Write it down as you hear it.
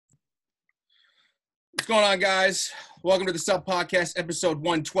going on, guys? Welcome to the Sub Podcast, episode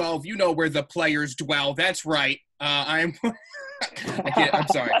 112. You know where the players dwell. That's right. I'm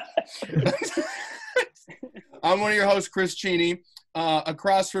sorry. I'm one of your hosts, Chris Cheney.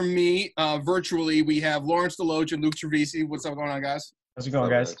 Across from me, virtually, we have Lawrence DeLoach and Luke Trovese. What's up going on, guys? How's it going,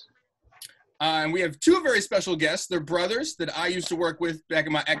 guys? And we have two very special guests. They're brothers that I used to work with back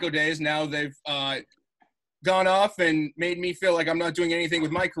in my Echo days. Now they've gone off and made me feel like I'm not doing anything with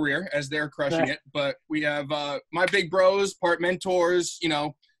my career as they're crushing it. But we have my big bros, part mentors, you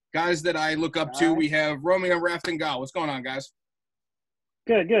know, guys that I look up to. We have Romeo Raphael Tanghal. What's going on, guys?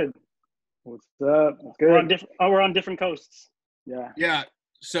 Good. What's up? Good. We're on different coasts. Yeah.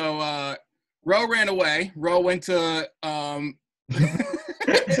 So Ro ran away. Ro went to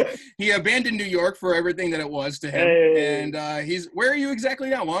he abandoned New York for everything that it was to him. Hey. And he's – where are you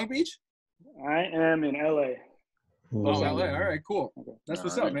exactly now, Long Beach? I am in L.A. Oh, L.A. All right, cool. That's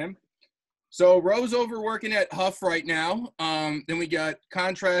what's up, man. So Ro's over working at Huff right now. Then we got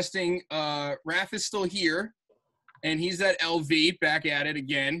contrasting. Raph is still here, and he's at LV, back at it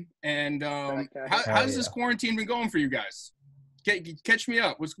again. And how's this quarantine been going for you guys? Catch me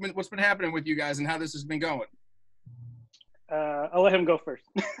up. What's been happening with you guys and how this has been going? I'll let him go first.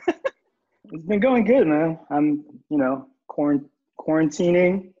 It's been going good, man. I'm,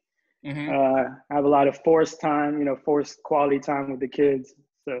 quarantining. Mm-hmm. I have a lot of forced quality time with the kids.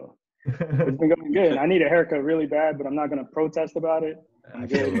 So it's been going good. I need a haircut really bad, but I'm not going to protest about it. I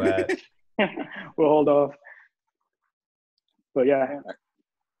feel that. We'll hold off. But yeah.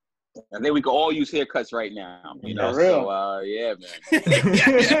 I think we can all use haircuts right now, you know. Real. So yeah, man.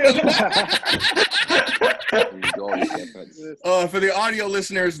 For the audio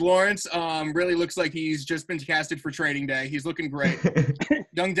listeners, Lawrence really looks like he's just been casted for training day. He's looking great.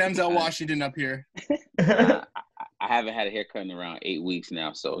 Young Denzel Washington up here. I haven't had a haircut in around 8 weeks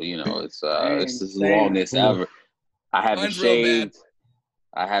now, so it's the longest ever. I haven't shaved.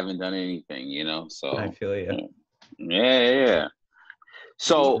 I haven't done anything, So I feel you. Yeah.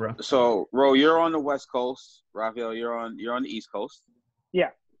 So Ro, you're on the West Coast. Raphael, you're on the East Coast. Yeah,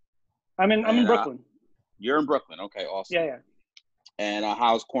 I'm in Brooklyn. You're in Brooklyn. Okay, awesome. Yeah. And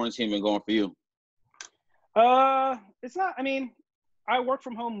how's quarantine been going for you? It's not. I mean, I work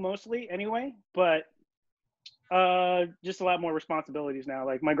from home mostly anyway, but just a lot more responsibilities now.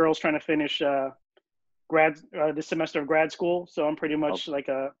 Like my girl's trying to finish this semester of grad school, so I'm pretty much like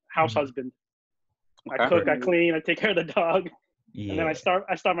a house husband. Okay. I cook, I clean, I take care of the dog. Yeah. And then I start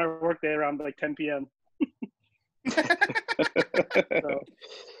my work day around like 10 p.m.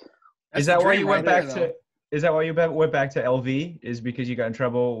 Is that why you went back to? Is that why you went back to LV? Is because you got in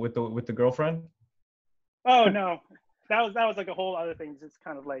trouble with the girlfriend? Oh no, that was like a whole other thing. It's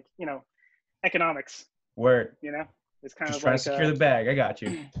kind of like economics. Where it's kind just of trying like to secure the bag. I got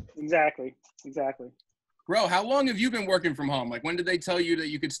you. Exactly. Bro, how long have you been working from home? Like when did they tell you that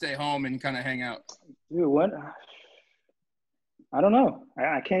you could stay home and kind of hang out? Dude, what? I don't know.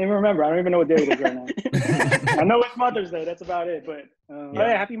 I can't even remember. I don't even know what day it is right now. I know it's Mother's Day. That's about it. But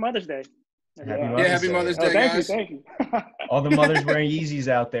happy Mother's Day. Happy Mother's Day, guys. Thank you. All the mothers wearing Yeezys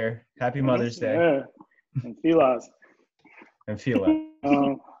out there. Happy Mother's Day. Yeah. And Fila's. I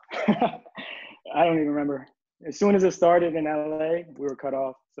don't even remember. As soon as it started in LA, we were cut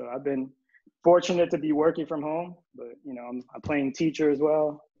off. So I've been fortunate to be working from home. But, I'm playing teacher as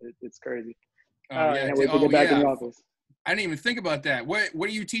well. It's crazy. And we get back in the office. I didn't even think about that. What are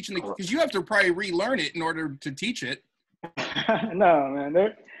you teaching? Because you have to probably relearn it in order to teach it. No,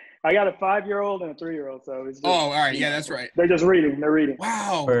 man. I got a 5-year-old and a 3-year-old, so it's just, all right. Yeah, that's right. They're just reading. They're reading.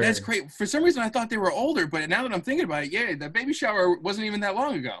 Wow, that's great. For some reason, I thought they were older, but now that I'm thinking about it, the baby shower wasn't even that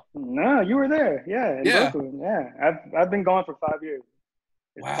long ago. No, you were there. Yeah, in Brooklyn. Yeah, I've been gone for 5 years.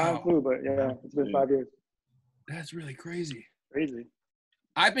 Time flew, but it's been 5 years. That's really crazy. Crazy.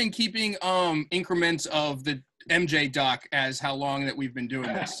 I've been keeping increments of the MJ doc as how long that we've been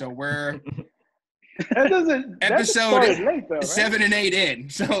doing this. So we're episode late, though, right? 7 and 8 in.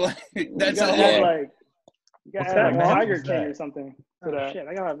 So that's a lot. You gotta have Tiger King or something. Shit,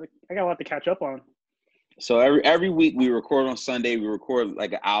 I got a lot to catch up on. So every week we record on Sunday. We record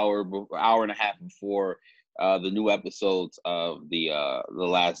like an hour and a half before the new episodes of the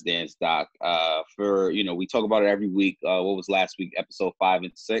Last Dance doc. We talk about it every week. What was last week? Episode 5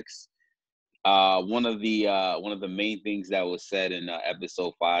 and 6. One of the main things that was said in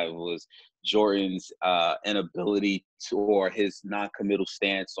episode 5 was Jordan's inability or his non-committal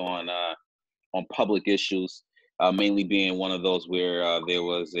stance on public issues, mainly being one of those where there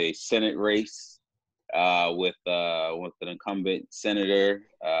was a Senate race with an incumbent senator.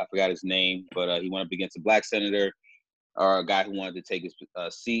 I forgot his name, but he went up against a black senator or a guy who wanted to take his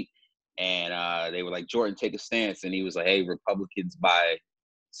seat. and they were like, Jordan, take a stance, and he was like, hey, Republicans buy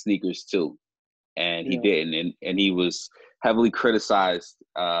sneakers too, and he didn't, and he was heavily criticized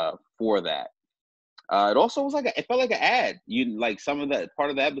for that. It also was it felt like an ad. You like some of that part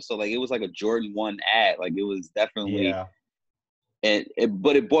of the episode, like it was like a Jordan 1 ad. Like it was definitely,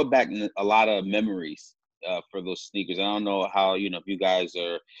 but it brought back a lot of memories for those sneakers. I don't know how, if you guys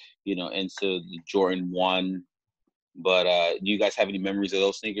are, into the Jordan 1, but do you guys have any memories of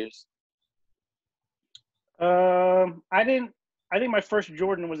those sneakers? I didn't. I think my first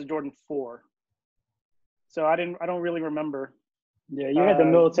Jordan was a Jordan 4. So I don't really remember. Yeah, you had the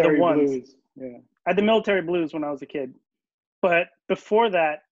military blues. Yeah. I had the military blues when I was a kid. But before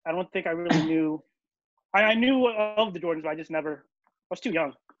that, I don't think I really knew. I knew of the Jordans, but I just never. I was too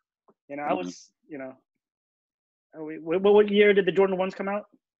young. I was. What year did the Jordan 1s come out?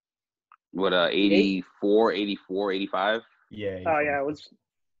 What 84, 84, 85? Yeah. Oh yeah,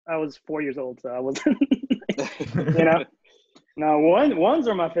 I was 4 years old, so I wasn't. Now ones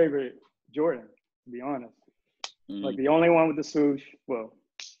are my favorite Jordan, to be honest. Mm-hmm. Like the only one with the swoosh. Well,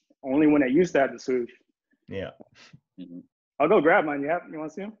 only one that used to have the swoosh. Yeah. Mm-hmm. I'll go grab mine. You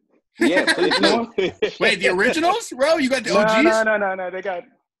want to see them? Yeah, please do. Wait, the originals, bro? You got the OGs? No.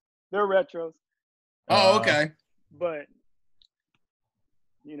 They're retros. Oh, okay. But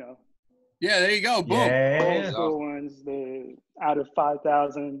Yeah, there you go. Boom. Old school ones, the out of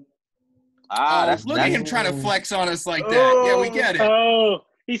 5,000. Look at him trying to flex on us like that. Yeah, we get it. Oh,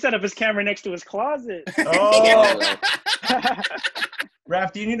 he set up his camera next to his closet. Oh.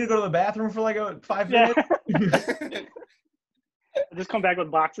 Raph, do you need to go to the bathroom for like 5 minutes? Just come back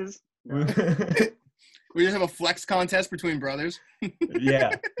with boxes. We just have a flex contest between brothers.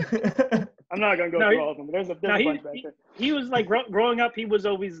 Yeah. I'm not gonna go through all of them. But there's a bunch back there. He was like growing up. He was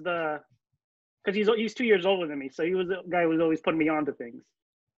always because he's 2 years older than me, so he was the guy who was always putting me onto things.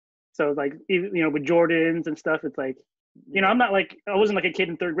 So like with Jordans and stuff, it's like I'm not like I wasn't like a kid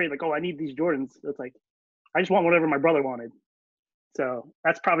in third grade like, oh, I need these Jordans. It's like I just want whatever my brother wanted. So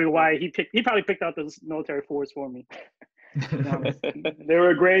that's probably why he probably picked out those military 4s for me. They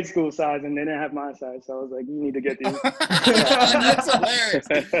were grade school size and they didn't have my size, so I was like, you need to get these. That's hilarious.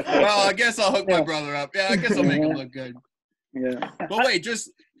 Well, I guess I'll hook my brother up. Yeah, I guess I'll make him look good. Yeah. But wait,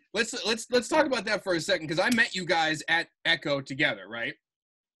 just let's talk about that for a second, because I met you guys at Echo together, right?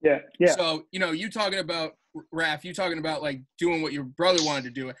 Yeah. So you talking about Raph, you talking about like doing what your brother wanted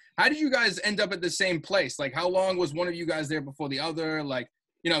to do. How did you guys end up at the same place? Like, how long was one of you guys there before the other? Like,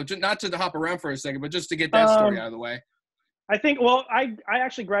 not to hop around for a second, but just to get that story out of the way. I think. Well, I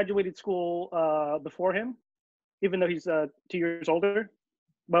actually graduated school before him, even though he's 2 years older.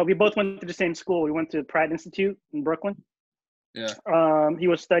 But we both went to the same school. We went to Pratt Institute in Brooklyn. Yeah. He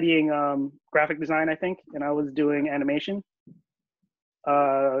was studying graphic design, I think, and I was doing animation,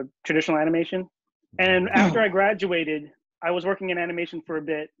 traditional animation. And after I graduated, I was working in animation for a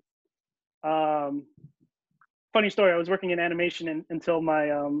bit. Funny story. I was working in animation until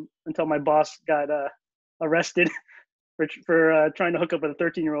my boss got arrested for trying to hook up with a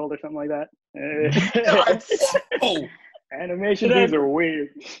 13-year-old or something like that. Oh, animation dudes are weird.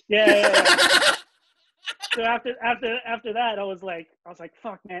 Yeah. So after that, I was like,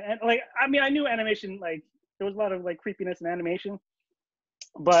 fuck, man. And like, I mean, I knew animation, like there was a lot of like creepiness in animation,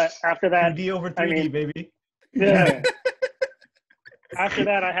 but after that, 2D over 3D, baby. Yeah. After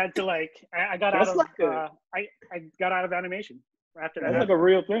that, I had to like, I got out of, I got out of animation. After that, that's like a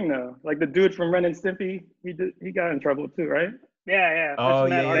real thing though. Like the dude from Ren and Stimpy, he got in trouble too, right? Yeah. Oh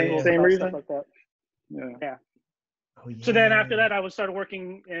yeah. Same reason. Stuff like that. Yeah. Oh, yeah. So then after that, I started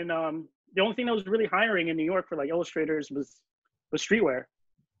working in the only thing that was really hiring in New York for like illustrators was streetwear.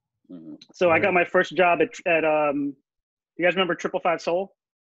 Mm-hmm. So I got my first job at you guys remember 555 Soul?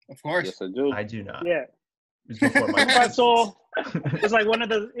 of course. Yes, I do. I do not. Yeah. It was before my 555 Soul was like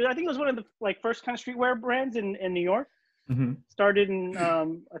I think it was one of the like first kind of streetwear brands in New York. Mm-hmm. Started in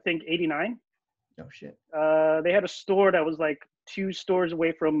I think 89. Oh shit. They had a store that was like 2 stores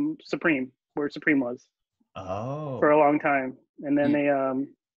away from Supreme, where Supreme was. Oh. For a long time, and then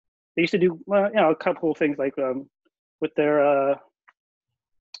they used to do a couple of things like with their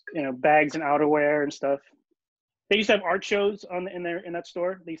bags and outerwear and stuff. They used to have art shows in that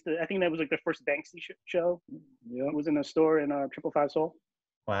store. They used to, I think that was like their first Banksy show. Yeah, it was in a store in 555 Soul.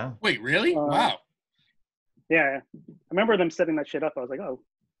 Wow. Wait, really? Wow. Yeah, I remember them setting that shit up. I was like, oh,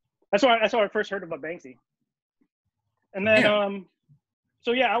 that's why I first heard about Banksy. And then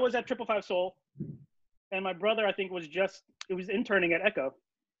so yeah, I was at 555 Soul, and my brother I think was interning at Echo.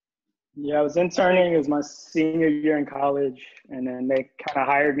 Yeah, I was interning. It was my senior year in college, and then they kind of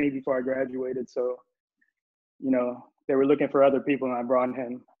hired me before I graduated. So, they were looking for other people, and I brought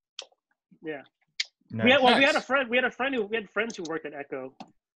him. Yeah. Nice. We had friends who worked at Echo.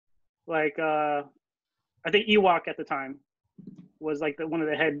 Like I think Ewok at the time was like one of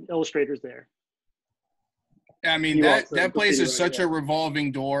the head illustrators there. I mean, that place is such a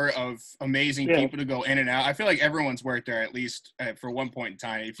revolving door of amazing people to go in and out. I feel like everyone's worked there at least for one point in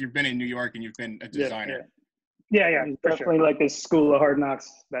time. If you've been in New York and you've been a designer. Yeah. It's definitely like a school of hard knocks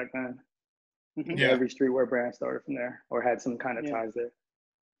back then. Mm-hmm. Yeah. Every streetwear brand started from there or had some kind of ties there.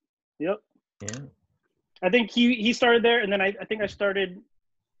 Yep. Yeah. I think he started there, and then I think I started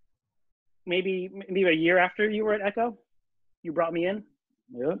maybe a year after you were at Echo. You brought me in.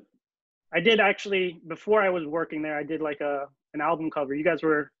 Yep. I did actually, before I was working there, I did like an album cover. You guys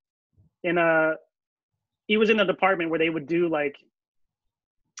were he was in a department where they would do like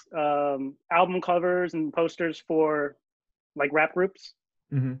album covers and posters for like rap groups.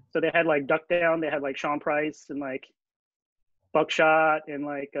 Mm-hmm. So they had like Duck Down, they had like Sean Price and like Buckshot and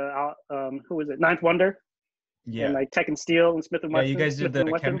like who was it? Ninth Wonder. Yeah. And like Tech and Steel and Smith and Wesson. Yeah, you guys did Smith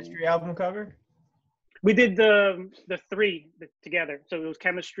the chemistry album cover? We did the three together. So it was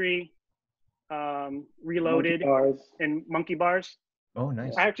Chemistry, Reloaded, and Monkey Bars. Oh,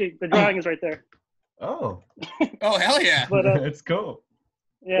 nice. Actually, the drawing is right there. Oh. Oh, hell yeah. But, that's cool.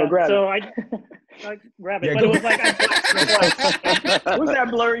 Yeah, so I grab it. Yeah, but it was like, what was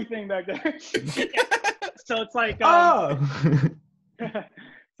that blurry thing back there? So it's like, oh.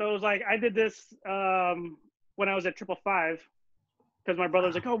 so it was like, I did this when I was at 555 because my brother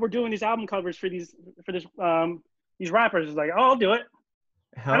was like, oh, we're doing these album covers for these rappers. It's like, oh, I'll do it.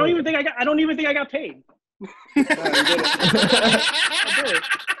 I don't even think I got paid. No, you did it. I did it.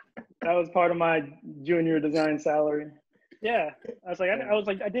 That was part of my junior design salary. Yeah, I was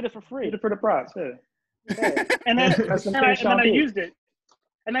like, I did it for free. Did it for the props. Yeah. And then I used it.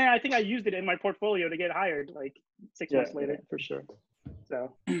 And then I think I used it in my portfolio to get hired like 6 months later. For sure.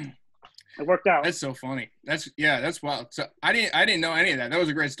 So it worked out. That's so funny. That's wild. So I didn't know any of that. That was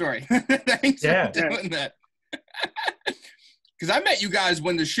a great story. Thanks for doing that. Because I met you guys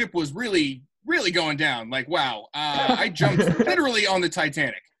when the ship was really, really going down. Like, wow. I jumped literally on the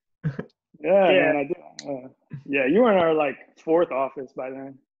Titanic. Yeah, man, I did. Yeah, you were in our like fourth office by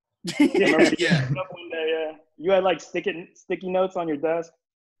then. Yeah. One day, you had like sticky notes on your desk.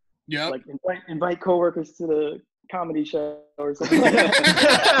 Yeah. Like invite coworkers to the comedy show or something. Like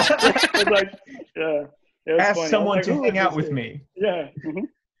that. It was like, yeah. It was Ask funny. someone Like, to hang out with me. Yeah. Mm-hmm.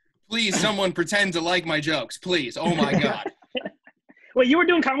 Please, someone pretend to like my jokes. Please. Oh my God. Wait, you were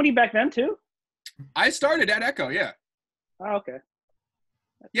doing comedy back then too? I started at Echo. Yeah. Oh, okay.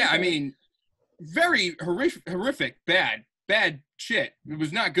 Yeah. I mean, very horrific, bad shit. It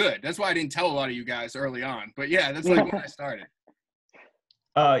was not good. That's why I didn't tell a lot of you guys early on. But yeah, that's like when I started.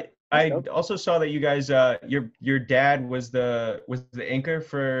 I also saw that you guys, your dad was the inker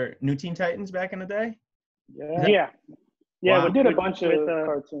for New Teen Titans back in the day. Yeah. Wow. We did a bunch of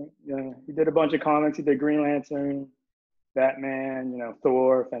cartoons. Yeah, he did a bunch of comics. He did Green Lantern, Batman,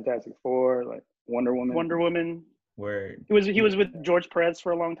 Thor, Fantastic Four, like Wonder Woman. Where he was with George Perez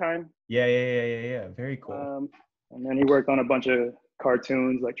for a long time. Yeah. Very cool. And then he worked on a bunch of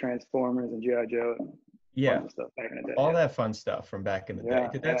cartoons like Transformers and G.I. Joe. And stuff back in the day. All that fun stuff from back in the day.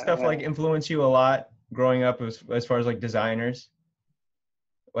 Did that stuff like influence you a lot growing up as far as like designers?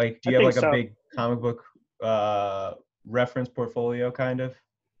 Like, do you have like a big comic book reference portfolio kind of?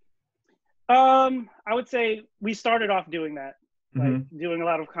 I would say we started off doing that, like doing a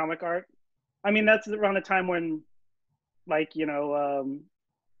lot of comic art. I mean, that's around the time when, like,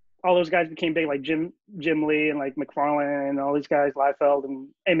 all those guys became big, like Jim Lee and like McFarlane and all these guys, Liefeld and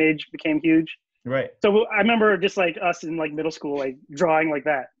Image became huge. Right. So I remember just like us in like middle school, like drawing like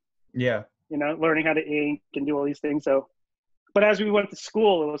that. Yeah. Learning how to ink and do all these things. So, but as we went to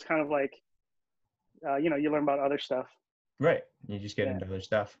school, it was kind of like, you learn about other stuff. Right. You just get into other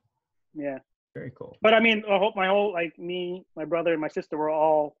stuff. Yeah. Very cool. But I mean, my whole, like me, my brother and my sister were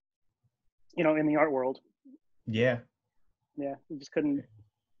all, in the art world. Yeah. Yeah. We just couldn't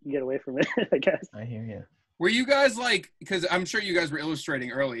get away from it, I guess. I hear you. Were you guys like, because I'm sure you guys were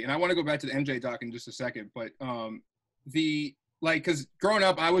illustrating early, and I want to go back to the MJ doc in just a second, but because growing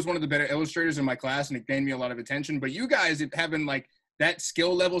up, I was one of the better illustrators in my class, and it gained me a lot of attention, but you guys having like that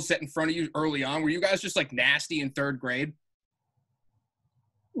skill level set in front of you early on, were you guys just like nasty in third grade?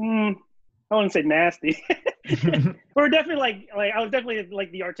 I wouldn't say nasty. We're definitely like I was definitely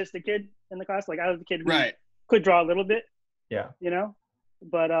like the artistic kid in the class. Like I was the kid who could draw a little bit. Yeah.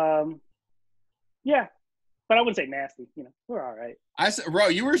 But yeah. But I wouldn't say nasty. We're all right. I said, bro,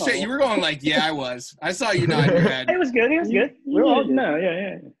 you were going like, yeah, I was. I saw you nodding your head. It was good. It was good. We were all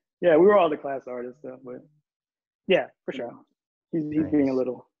yeah. We were all the class artists, though. But yeah, for sure. He's being a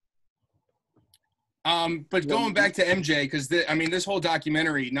little But going back to MJ, because this whole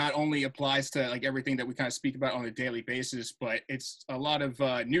documentary not only applies to like everything that we kind of speak about on a daily basis, but it's a lot of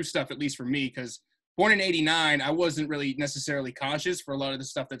new stuff, at least for me, because born in '89, I wasn't really necessarily conscious for a lot of the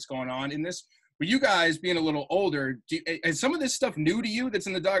stuff that's going on in this. But you guys being a little older, is some of this stuff new to you that's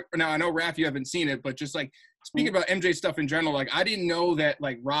in the doc? Now, I know, Raph, you haven't seen it, but just like speaking about MJ stuff in general, like I didn't know that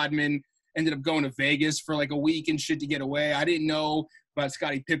like Rodman ended up going to Vegas for like a week and shit to get away. I didn't know about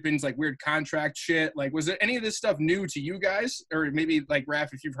Scottie Pippen's like weird contract shit. Like, was there any of this stuff new to you guys? Or maybe like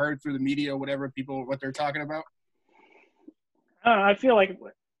Raph, if you've heard through the media or whatever, people, what they're talking about? I feel like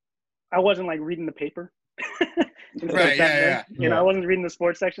I wasn't like reading the paper. Right, yeah. You know, I wasn't reading the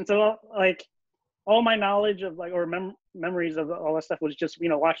sports section. So like all my knowledge of like, or memories of all that stuff was just, you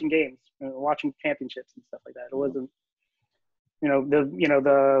know, watching games, watching championships and stuff like that. It wasn't,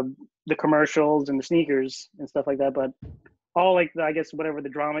 the commercials and the sneakers and stuff like that. But all like, I guess, whatever the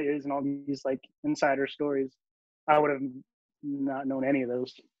drama is and all these like insider stories, I would have not known any of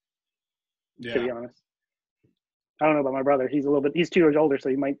those, to be honest. I don't know about my brother. He's 2 years older, so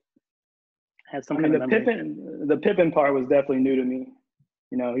he might have some kind of memory. The Pippen part was definitely new to me.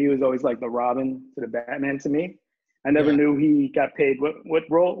 You know, he was always like the Robin to the Batman to me. I never knew he got paid.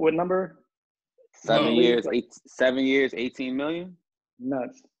 What number? 7 years, 7 years, 18 million.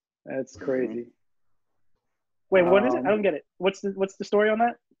 Nuts. That's crazy. Wait, what is it? I don't get it. What's the story on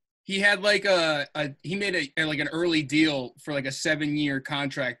that? He had like he made an early deal for like a 7-year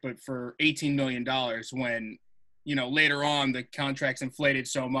contract, but for $18 million when, you know, later on the contract's inflated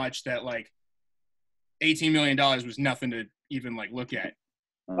so much that like $18 million was nothing to even like look at.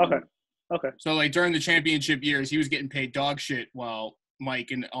 Okay. So like during the championship years, he was getting paid dog shit while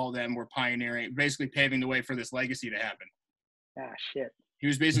Mike and all them were pioneering, basically paving the way for this legacy to happen. Ah, shit. He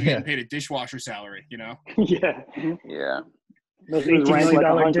was basically getting paid a dishwasher salary, you know? Yeah. Yeah. Those $18 million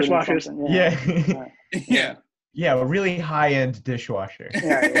dishwashers. Yeah, a really high-end dishwasher.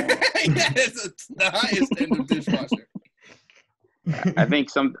 Yeah. It's the highest end of dishwasher. I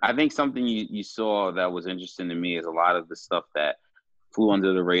think something you saw that was interesting to me is a lot of the stuff that flew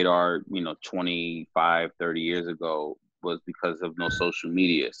under the radar, you know, 25, 30 years ago was because of no social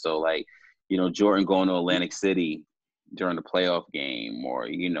media. So like, you know, Jordan going to Atlantic City during the playoff game, or,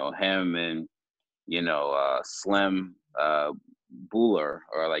 you know, him and, you know, Slim Buller,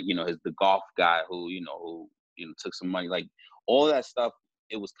 or like, you know, the golf guy who took some money, like all of that stuff.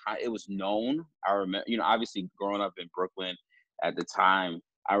 It was known. I remember, you know, obviously growing up in Brooklyn at the time,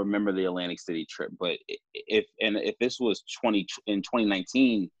 I remember the Atlantic City trip. But if this was in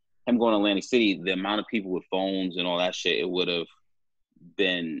 2019, him going to Atlantic City, the amount of people with phones and all that shit, it would have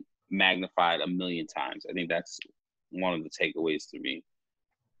been magnified 1 million times. I think that's one of the takeaways to me.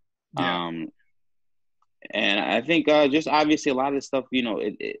 Yeah. And I think just obviously a lot of this stuff, you know,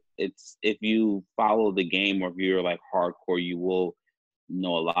 it's if you follow the game or if you're like hardcore, you will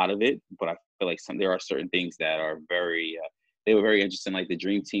know a lot of it. But I feel like there are certain things that are they were very interesting, like the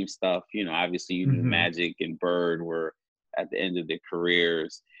Dream Team stuff. You know, obviously you knew Magic and Bird were at the end of their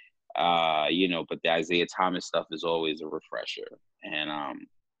careers, you know, but the Isaiah Thomas stuff is always a refresher. And I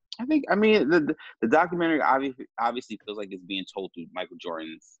mean the documentary obviously feels like it's being told through Michael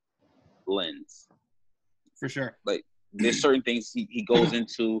Jordan's lens. For sure. Like there's certain things he goes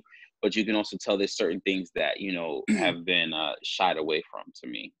into, but you can also tell there's certain things that, you know, have been shied away from to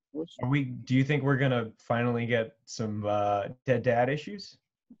me. Do you think we're gonna finally get some dead dad issues?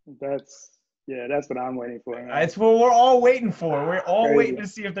 That's what I'm waiting for. That's what we're all waiting for. We're all waiting to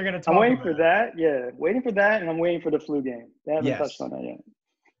see if they're gonna talk. I'm waiting for that. Yeah, waiting for that, and I'm waiting for the flu game. They haven't touched on that yet.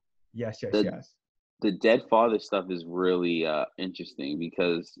 Yes. The dead father stuff is really interesting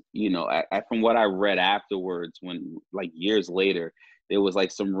because, you know, from what I read afterwards, when like years later, there was like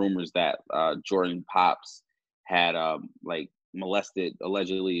some rumors that Jordan Pops had like molested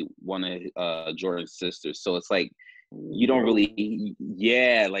allegedly one of Jordan's sisters. So it's like you don't really,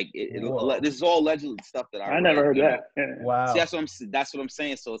 this is all alleged stuff that I never heard that. Yeah. Wow. See, that's what I'm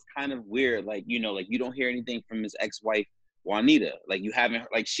saying. So it's kind of weird, like, you know, like you don't hear anything from his ex-wife Juanita. Like you haven't,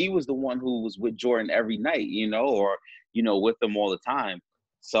 like she was the one who was with Jordan every night, you know, or, you know, with them all the time.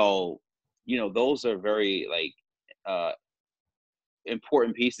 So, you know, those are very like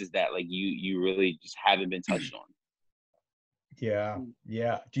important pieces that like you really just haven't been touched on. Yeah.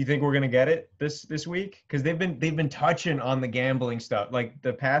 Do you think we're gonna get it this week? Because they've been touching on the gambling stuff. Like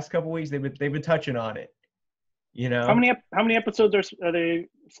the past couple weeks, they've been touching on it. You know, how many episodes are they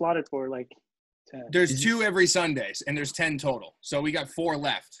slotted for? Like 10. There's 2 every Sundays, and there's 10 total. So we got 4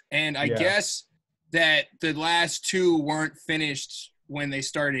 left. And I guess that the last 2 weren't finished when they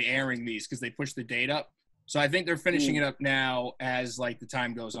started airing these because they pushed the date up. So I think they're finishing it up now as like the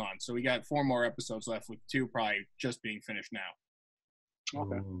time goes on. So we got 4 more episodes left, with 2 probably just being finished now.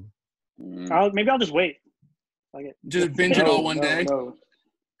 Okay. Maybe I'll just wait. Just binge it all one day.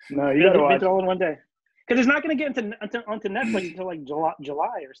 No, you gotta watch it all in one day. Because it's not going to get onto Netflix until like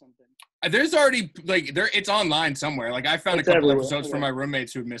July or something. There's already it's online somewhere. Like I found a couple episodes from my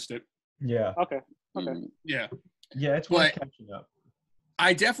roommates who missed it. Yeah. Okay. Yeah. Yeah, it's worth catching up.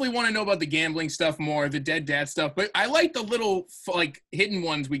 I definitely want to know about the gambling stuff more, the dead dad stuff. But I like the little like hidden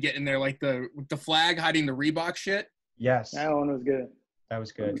ones we get in there, like the flag hiding the Reebok shit. Yes. That one was good. That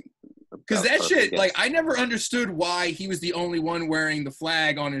was good. Because that shit, like, I never understood why he was the only one wearing the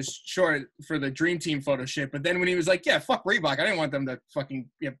flag on his short for the Dream Team photo shit. But then when he was like, yeah, fuck Reebok, I didn't want them to fucking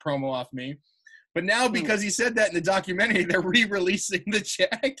get promo off me. But now because he said that in the documentary, they're re-releasing the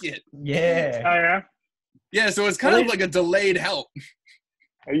jacket. Yeah. Oh, yeah? Yeah, so it's kind of like a delayed help.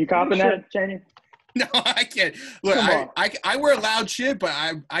 Are you copying that, Cheney? No, I can't. Look, I wear loud shit, but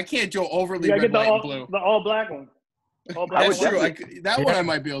I can't do overly red, white, and blue. The all black one. That's true. One I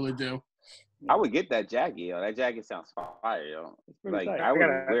might be able to do. I would get that jacket, yo. That jacket sounds fire, yo. Like I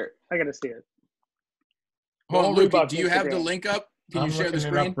gotta see it. Hold on, Luke, do you have the link up? Can you share the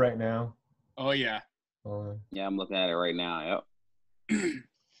screen? Up right now. Oh yeah. Yeah, I'm looking at it right now. Yep.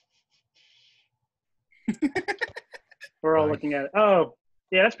 We're all looking at it. Oh,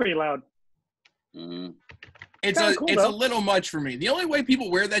 yeah, that's pretty loud. Mm-hmm. It's a little much for me. The only way people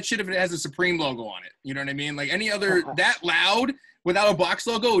wear that shit if it has a Supreme logo on it. You know what I mean? Like any other that loud without a box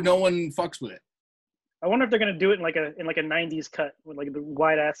logo, no one fucks with it. I wonder if they're gonna do it in like a 90s cut with like the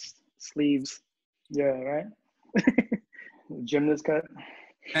wide ass sleeves. Yeah, right. Gymnast cut.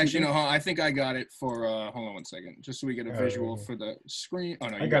 Actually, no, I think I got it for hold on one second, just so we get a visual for the screen. Oh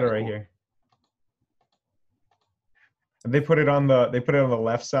no, I got it right here. They put it on the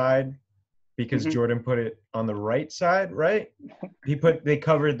left side because Jordan put it on the right side, right? They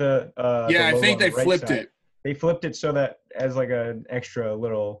covered the I think they flipped it. They flipped it so that as like an extra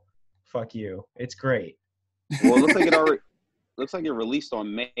little fuck you. It's great. Well, it looks like it released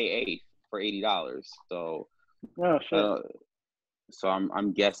on May 8th for $80. So so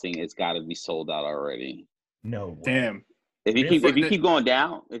I'm guessing it's got to be sold out already. No way. Damn. If you keep going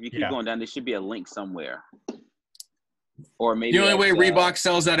down, there should be a link somewhere. Or maybe the only way Reebok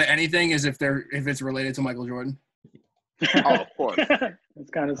sells out of anything is if it's related to Michael Jordan. Oh, of course. It's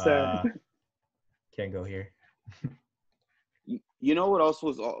kind of sad. Can't go here. You know what else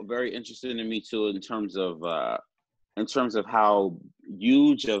was very interesting to me too, in terms of how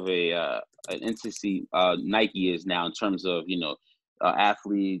huge of an entity Nike is now, in terms of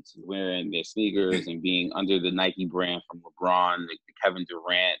athletes wearing their sneakers and being under the Nike brand, from LeBron to Kevin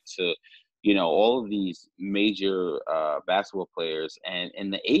Durant to all of these major basketball players. And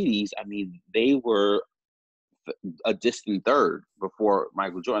in the 80s, I mean, they were a distant third before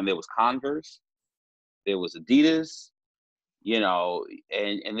Michael Jordan. There was Converse, there was Adidas,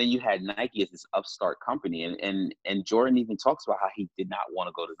 and then you had Nike as this upstart company. And Jordan even talks about how he did not want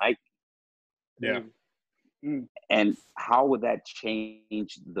to go to Nike. Yeah. Mm. And how would that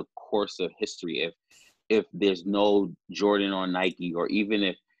change the course of history if there's no Jordan on Nike, or even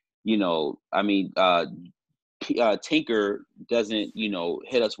if Tinker doesn't,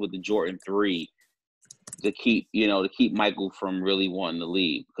 hit us with the Jordan 3 to keep Michael from really wanting to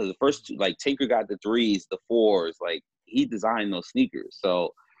leave. Because the first two, like Tinker got the 3s, the 4s, like he designed those sneakers.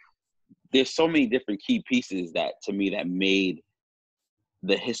 So there's so many different key pieces that made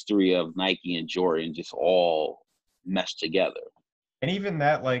the history of Nike and Jordan just all meshed together. And even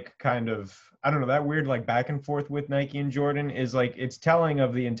that, like, kind of, I don't know, that weird, like, back and forth with Nike and Jordan is, like, it's telling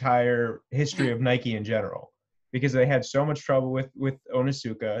of the entire history of Nike in general. Because they had so much trouble with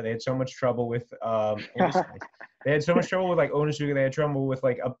Onizuka. They had so much trouble with they had so much trouble with, like, Onizuka. They had trouble with,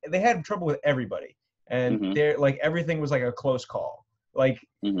 like, they had trouble with everybody. And they're, like, everything was, like, a close call. Like,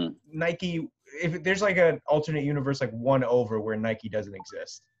 Nike, if there's, like, an alternate universe, like, 1 over where Nike doesn't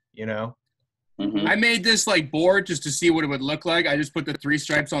exist, I made this like board just to see what it would look like. I just put the 3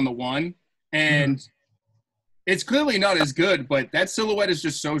 stripes on the 1, and it's clearly not as good, but that silhouette is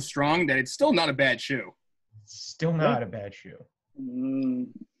just so strong that it's still not a bad shoe. Still not a bad shoe.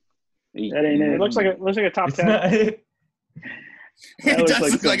 That ain't it. It looks like a top 10. It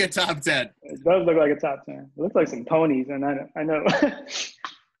does look like a top 10. It does look like a top 10. It looks like some ponies, and I know it's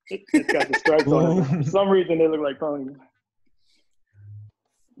got the stripes on it. For some reason, they look like ponies.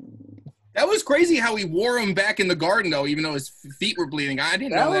 That was crazy how he wore them back in the Garden, though, even though his feet were bleeding. I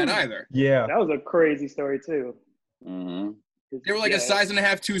didn't know that either. Yeah. That was a crazy story, too. Mm-hmm. They were like a size and a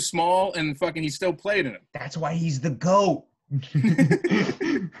half too small, and fucking he still played in them. That's why he's the GOAT.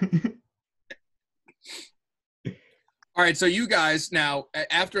 All right, so you guys now,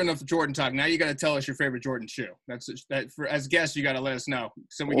 after enough Jordan talk, now you got to tell us your favorite Jordan shoe. As guests, you got to let us know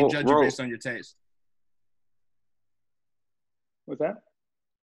so we can judge you based on your taste. What's that?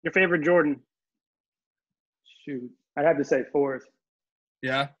 Your favorite Jordan? Shoot, I'd have to say 4s.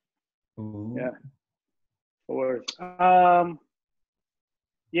 Yeah. Ooh. Yeah. 4s.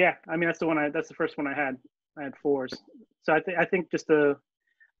 Yeah, I mean that's the first one I had. I had 4s. So I think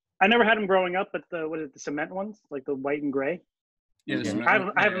I never had them growing up, but the cement ones, like the white and gray. Yeah,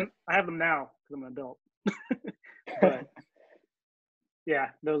 Mhm. I have them now because I'm an adult. But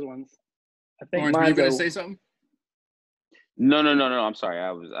yeah, those ones. I think Lawrence, were you gonna say something? No. I'm sorry.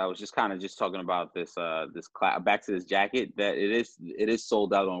 I was just kind of just talking about this back to this jacket that it is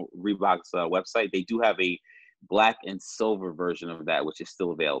sold out on Reebok's website. They do have a black and silver version of that, which is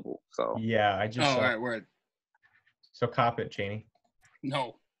still available. So yeah, I just. All right, word. So cop it, Cheney.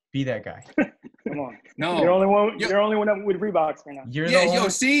 No. Be that guy. Come on. No. You're the only one up with Reeboks right now.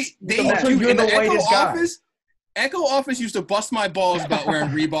 See, you're the whitest guy. Echo office used to bust my balls about wearing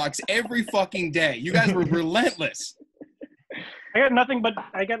Reeboks every fucking day. You guys were relentless. I got nothing but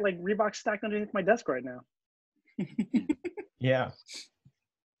I got like Reeboks stacked underneath my desk right now. Yeah.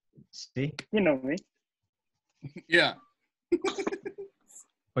 See? You know me. Yeah.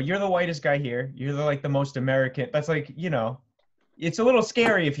 But you're the whitest guy here. You're the most American. That's it's a little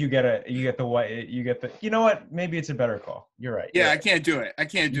scary if you get the white. You know what? Maybe it's a better call. You're right. Yeah, You're I right. can't do it. I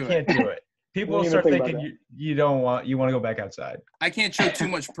can't do it. Can't do it. People will start thinking you want to go back outside. I can't show too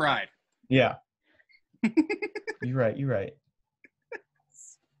much pride. Yeah. You're right.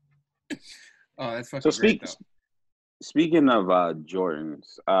 Oh, that's fucking great, though. Speaking of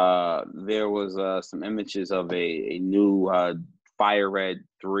Jordans, there was some images of a new Fire Red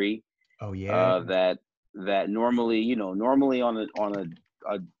 3. Oh yeah. That normally on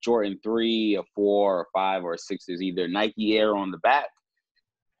a Jordan 3, a 4, or 5, or a 6, there's either Nike Air on the back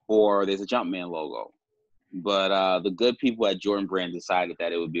or there's a Jumpman logo. But the good people at Jordan Brand decided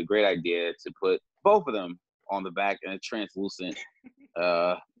that it would be a great idea to put both of them on the back and a translucent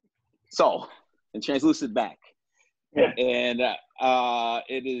sole and translucent back. Yeah. And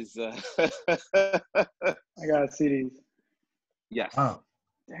it is. I gotta see these. Yes. Oh.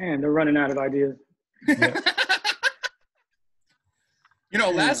 Damn, they're running out of ideas. Yeah.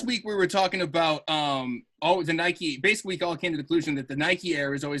 Last week we were talking about the Nike. Basically, we all came to the conclusion that the Nike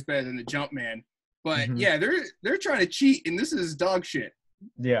Air is always better than the Jumpman. But yeah, they're trying to cheat, and this is dog shit.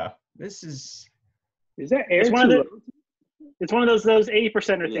 Yeah, this is. Is that Air? It's one of those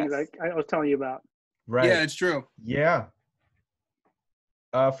 80%er things I was telling you about. Right. Yeah, it's true. Yeah.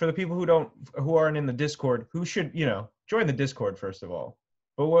 For the people who aren't in the Discord, who should join the Discord first of all.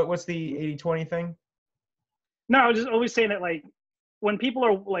 But what's the 80-20 thing? No, I was just always saying that when people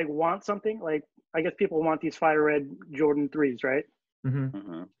are want something, I guess people want these Fire Red Jordan 3s, right? Mm-hmm.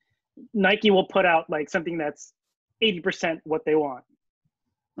 Mm-hmm. Nike will put out something that's 80% what they want.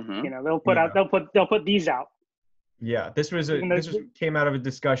 Mm-hmm. They'll put these out. Yeah, this came out of a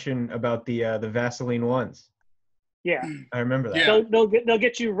discussion about the Vaseline ones. Yeah, I remember that. Yeah. They'll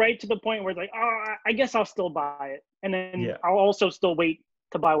get you right to the point where it's I guess I'll still buy it, and then I'll also still wait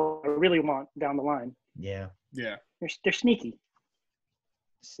to buy what I really want down the line. Yeah. Yeah. They're sneaky.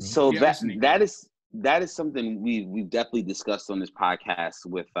 So that is something we've definitely discussed on this podcast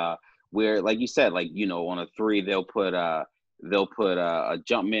with where, like you said, on a 3 they'll put a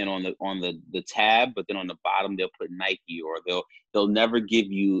Jumpman on the tab, but then on the bottom they'll put Nike, or they'll never give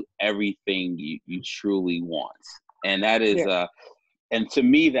you everything you truly want. And that is and to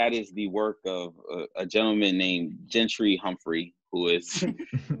me that is the work of a gentleman named Gentry Humphrey, who is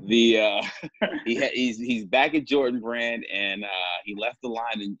he's back at Jordan Brand, and he left the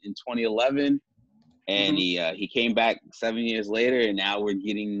line in 2011, and he came back 7 years later, and now we're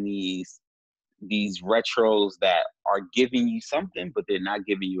getting these retros that are giving you something, but they're not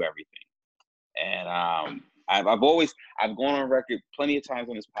giving you everything. And I've gone on record plenty of times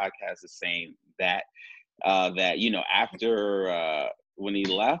on this podcast as saying that after when he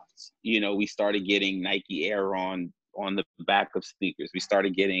left, we started getting Nike Air on the back of sneakers. We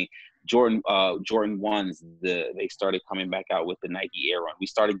started getting Jordan 1s. They started coming back out with the Nike Air on. We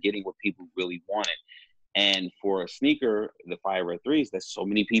started getting what people really wanted. And for a sneaker, the Fire Red 3s, that so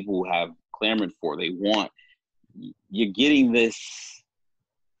many people have clamored for, they want. You're getting this,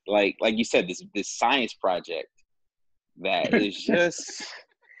 like you said, this science project that is just.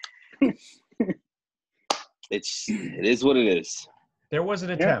 It is what it is. There was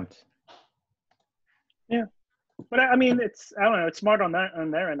an attempt. Yeah. But I mean, I don't know, it's smart on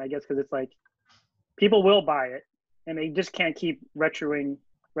their end, I guess, because it's people will buy it, and they just can't keep retroing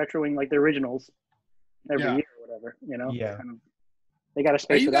like the originals. every year or whatever, you know? Yeah. Kind of, they got to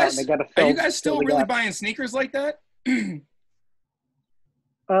space it out. And they got to Are you guys still really buying sneakers like that?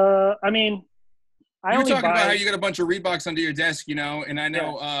 I mean, you were talking about how you got a bunch of Reeboks under your desk, you know, and I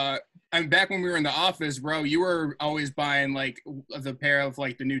know, I'm back when we were in the office, bro, you were always buying like the pair of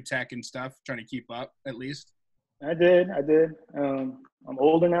like the new tech and stuff, trying to keep up at least. I did. I'm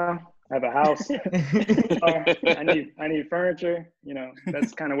older now. I have a house. I need furniture. You know,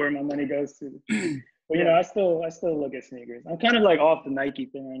 that's kind of where my money goes to. But you know, I still look at sneakers. I'm kind of like off the Nike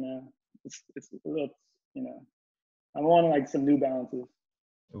thing right now. It's a little, you know, I'm on like some New Balances.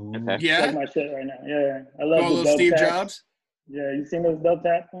 Okay. Yeah. That's my shit right now. Yeah, I love the dub Steve tats. Jobs. Yeah, you seen those dub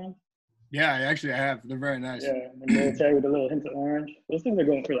tap ones? Yeah, I have. They're very nice. Yeah, the military with a little hint of orange. Those things are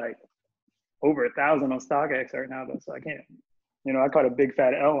going for like over 1,000 on StockX right now, though. So I can't. You know, I caught a big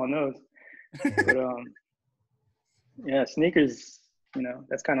fat L on those. But yeah, sneakers. You know,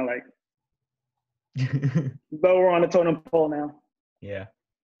 that's kind of like. But we're on the totem pole now. Yeah.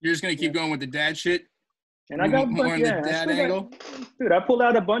 You're just gonna keep going with the dad shit. And I got more on the dad angle. Dude, I pulled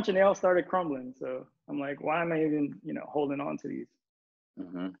out a bunch and they all started crumbling. So I'm like, why am I even, you know, holding on to these?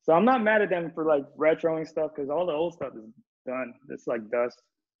 Mm-hmm. So I'm not mad at them for like retroing stuff because all the old stuff is done. It's like dust.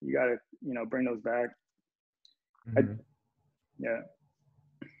 You gotta, you know, bring those back. Mm-hmm. Yeah.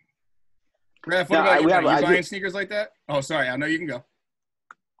 Raph, what about you? Are you buying sneakers like that? Oh, sorry. I know you can go.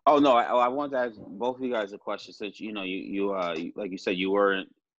 Oh no, I wanted to ask both of you guys a question. Since you know you like you said you weren't,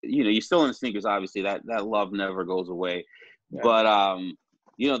 you know, you're still in the sneakers. Obviously, that love never goes away. Yeah. But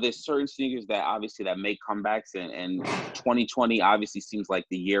you know, there's certain sneakers that obviously that make comebacks, and 2020 obviously seems like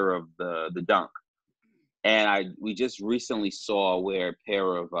the year of the dunk. And we just recently saw where a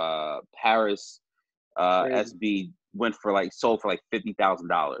pair of Paris SB sold for like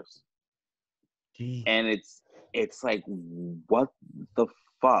 $50,000. And it's like, what the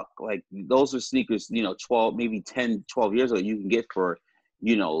fuck? Like, those are sneakers, you know, 12 years ago you can get for,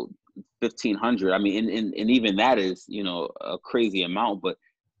 you know, $1,500. I mean, and even that is, you know, a crazy amount, but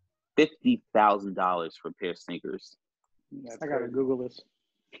 $50,000 for a pair of sneakers. I gotta Google this.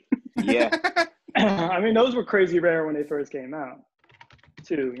 Yeah. I mean, those were crazy rare when they first came out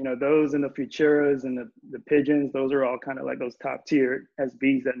too. You know, those and the Futuras and the Pigeons, those are all kind of like those top tier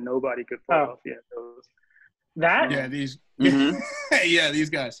SBs that nobody could pull off yet. Those. Yeah, these. Mm-hmm. Yeah, these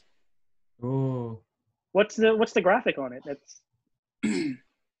guys. Ooh. What's the graphic on it? That's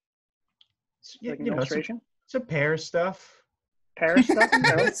like an illustration. It's a Paris stuff. Paris stuff.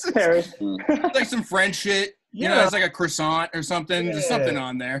 It's Paris. It's like some French shit. You know, it's like a croissant or something. Yeah. There's something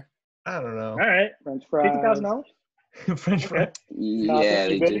on there. I don't know. All right, French fries. $50,000. French fries. Yeah,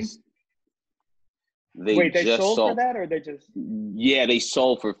 they sold for that, or they just? Yeah, they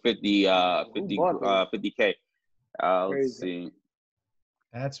sold for 50K. Let's see.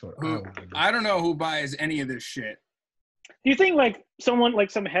 That's what I don't know who buys any of this shit. Do you think like someone like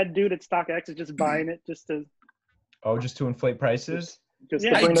some head dude at StockX is just buying it just to? Oh, just to inflate prices? Just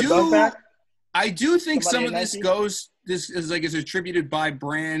to bring the dunk back? I do think some of this is attributed by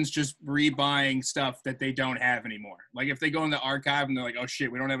brands just rebuying stuff that they don't have anymore. Like if they go in the archive and they're like, oh shit,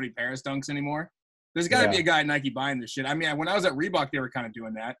 we don't have any Paris dunks anymore. There's got to be a guy at Nike buying this shit. I mean, when I was at Reebok, they were kind of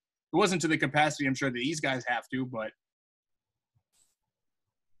doing that. It wasn't to the capacity I'm sure that these guys have to, but.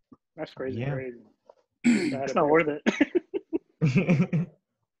 That's crazy. Yeah. Crazy. It's not worth it.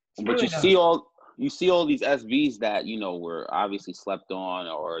 But you see all these SBs that, you know, were obviously slept on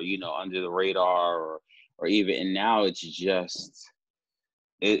or, you know, under the radar or even, and now it's just,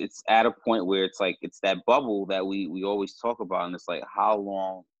 it's at a point where it's like, it's that bubble that we always talk about. And it's like, how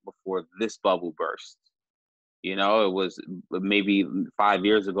long before this bubble burst? You know, it was maybe 5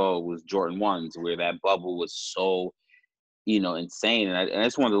 years ago, it was Jordan 1s where that bubble was so, you know, insane. And I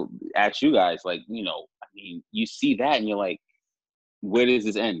just wanted to ask you guys, like, you know, I mean, you see that and you're like, where does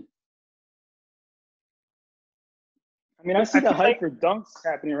this end? I mean, I see the hype for dunks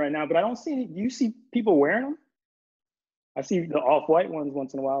happening right now, but I don't see. Do you see people wearing them? I see the off-white ones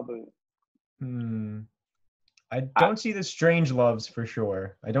once in a while, but. I don't see the strange loves for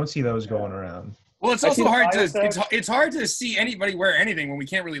sure. I don't see those going around. Well, it's also hard to it's hard to see anybody wear anything when we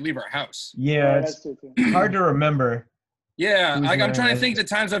can't really leave our house. Yeah, it's hard to remember. Yeah, like I'm trying to think the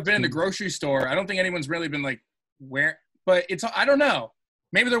times I've been in the grocery store. I don't think anyone's really been like but I don't know.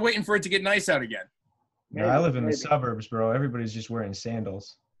 Maybe they're waiting for it to get nice out again. No, I live in the suburbs, bro. Everybody's just wearing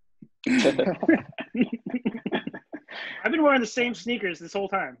sandals. I've been wearing the same sneakers this whole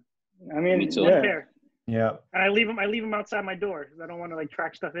time. I mean, me too. Yeah. Pair. Yeah. And I leave them outside my door because I don't want to like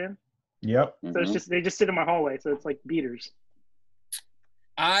track stuff in. Yep. So it's they just sit in my hallway. So it's like beaters.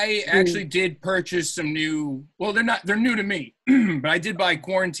 I actually did purchase some new. Well, they're new to me, but I did buy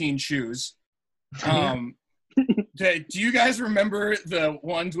quarantine shoes. Do you guys remember the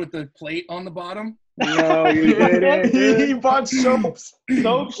ones with the plate on the bottom? No, you didn't. He bought soaps.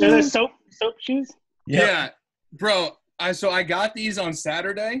 Soap shoes? Soap shoes? Yeah, bro. I got these on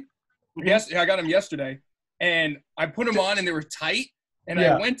Saturday. Yes, I got them yesterday, and I put them on and they were tight. And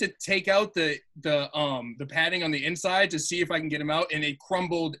I went to take out the padding on the inside to see if I can get them out, and they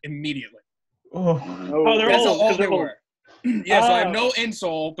crumbled immediately. Oh, they're old. All they were. Yeah, so I have no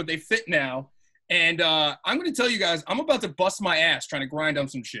insole, but they fit now. And I'm going to tell you guys, I'm about to bust my ass trying to grind on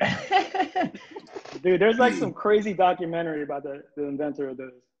some shit. Dude, there's like some crazy documentary about the inventor of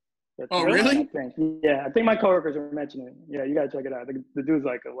those. Oh, really? I think my coworkers were mentioning it. Yeah, you got to check it out. The dude's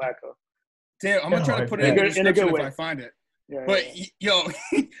like a wacko. Damn, I'm going to try to put it in the description if I find it. Yeah, but yo,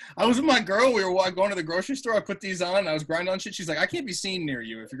 I was with my girl. We were going to the grocery store. I put these on. I was grinding on shit. She's like, "I can't be seen near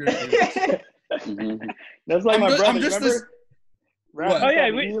you if you're gonna do this." That's like my brother. Remember? Oh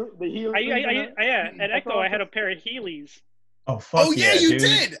yeah, the heels. At Echo, I had a pair of Heelys. Oh fuck! Oh yeah, you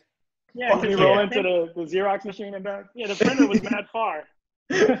did. Yeah, you roll into the Xerox machine and back. Yeah, the printer was mad far,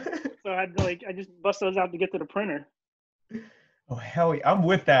 so I had to I just bust those out to get to the printer. Oh hell yeah! I'm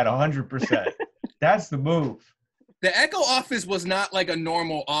with that 100%. That's the move. The Echo office was not like a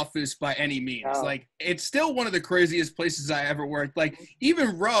normal office by any means. No. Like, it's still one of the craziest places I ever worked. Like,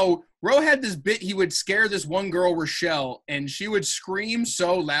 even Ro had this bit. He would scare this one girl, Rochelle, and she would scream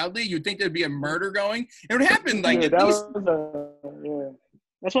so loudly you'd think there'd be a murder going. It would happen like that's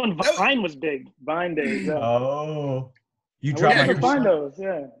when Vine was big. Vine days. Yeah. Oh, you dropped my find those.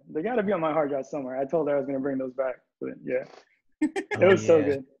 Yeah, they got to be on my hard drive somewhere. I told her I was going to bring those back, but yeah, it was so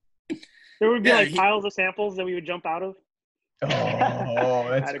good. There would be piles of samples that we would jump out of. Oh,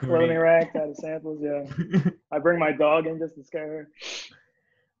 that's out of clothing racks, out of samples. Yeah, I bring my dog in just to scare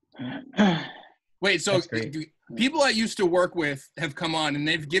her. Wait, so people I used to work with have come on and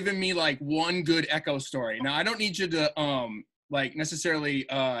they've given me like one good Echo story. Now I don't need you to necessarily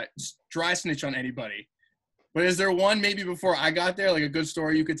dry snitch on anybody, but is there one maybe before I got there, like a good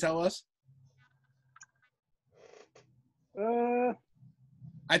story you could tell us?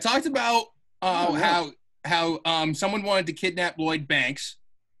 I talked about how someone wanted to kidnap Lloyd Banks.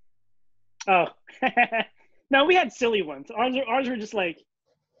 Oh, no, we had silly ones. Ours were just like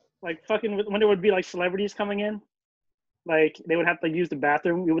fucking when there would be like celebrities coming in, like they would have to use the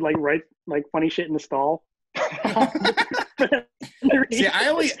bathroom. We would like write like funny shit in the stall. See, I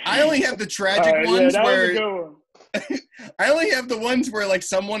only have the tragic ones where. I only have the ones where like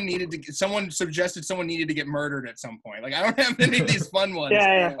someone suggested someone needed to get murdered at some point. Like I don't have any of these fun ones.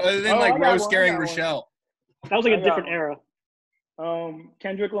 Other than like Rose scaring Rochelle. That was like a different era.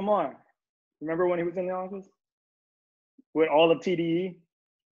 Kendrick Lamar. Remember when he was in the office with all of TDE?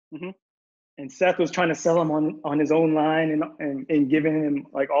 Mm-hmm. And Seth was trying to sell him on his own line and giving him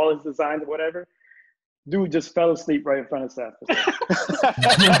like all his designs or whatever. Dude just fell asleep right in front of Seth.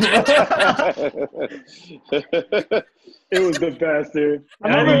 It was the best, dude.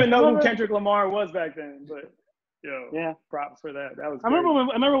 I don't even know who Kendrick Lamar was back then, but props for that. That was. I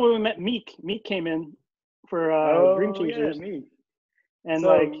remember when we met Meek. Meek came in for Dream Chasers. Yeah, Meek. And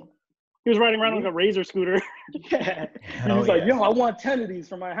he was riding around on like a Razor scooter. Yeah. He was like, "Yo, I want 10 of these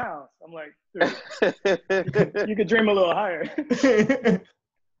for my house." I'm like, dude, you could dream a little higher.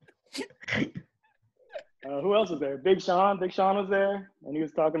 Who else was there? Big Sean. Big Sean was there, and he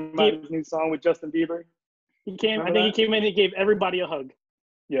was talking about his new song with Justin Bieber. He came. I think he came in and gave everybody a hug.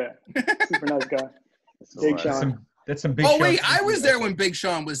 Yeah, super nice guy. Big Sean. That's some big. Oh wait, I was there when Big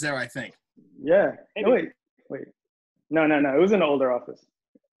Sean was there. I think. Yeah. No, wait. No. It was in the older office.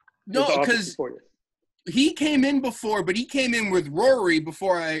 No, because he came in before, but he came in with Rory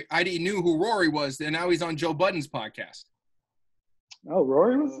before I knew who Rory was. And now he's on Joe Budden's podcast. Oh,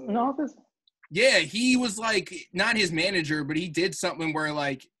 Rory was in the office? Yeah, he was like not his manager, but he did something where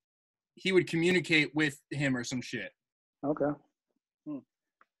like he would communicate with him or some shit. Okay.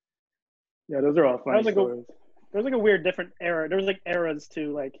 Yeah, those are all funny stories. There was like a weird different era. There was like eras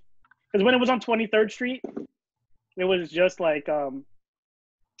too, like because when it was on 23rd Street, it was just like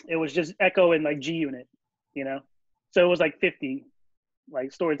it was just Echo and like G Unit, you know. So it was like 50,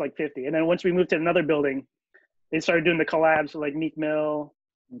 like stories like 50, and then once we moved to another building, they started doing the collabs with like Meek Mill.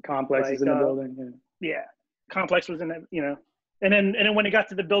 And Complex is in the building. Yeah, Complex was in that, you know. And then when it got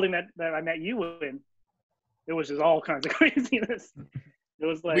to the building that I met you in, it was just all kinds of craziness. It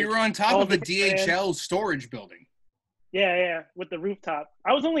was like we were on top of a DHL storage building. Yeah, with the rooftop.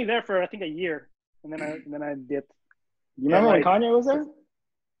 I was only there for I think a year, and then I dipped. You remember when Kanye was there?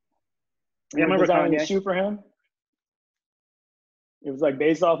 Yeah, I remember Kanye. A shoe for him. It was like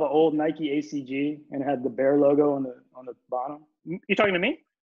based off an old Nike ACG and it had the bear logo on the bottom. You talking to me?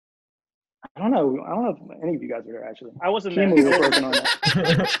 I don't know if any of you guys were there actually. I wasn't Kimu there. was working on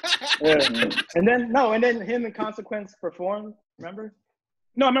that. Yeah. And then him and Consequence performed. Remember?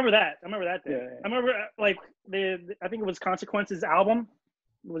 No, I remember that. Day. Yeah. I remember like I think it was Consequence's album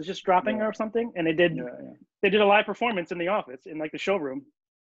was just dropping or something, and they did a live performance in the office in like the showroom.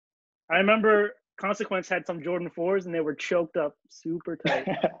 I remember Consequence had some Jordan 4s and they were choked up super tight.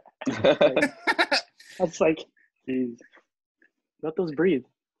 That's like, geez, let those breathe.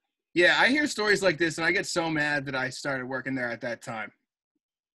 Yeah, I hear stories like this and I get so mad that I started working there at that time.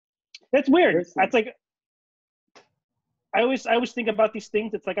 That's weird. That's like, I always think about these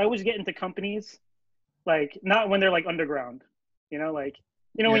things. It's like I always get into companies, like not when they're like underground, like,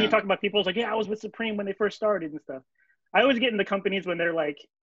 when you talk about people, it's like, yeah, I was with Supreme when they first started and stuff. I always get into companies when they're like,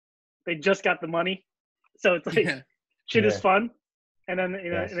 they just got the money. So it's like, shit is fun. And then,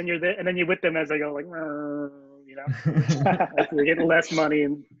 and then you're there, and then you're with them as they go like, they get less money.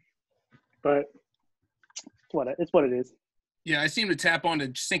 But it's what it is. Yeah, I seem to tap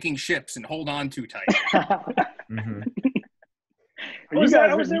onto sinking ships and hold on too tight. I was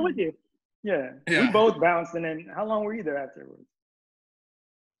there with you. Yeah. We both bounced, and then how long were you there afterwards?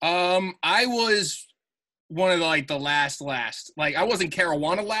 I was one of the last. Like I wasn't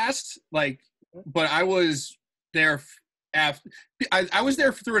Caruana last, but I was there after. I was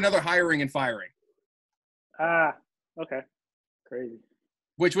there through another hiring and firing. Ah, okay, crazy.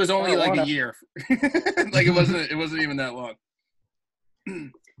 Which was only like a year. Like it wasn't even that long.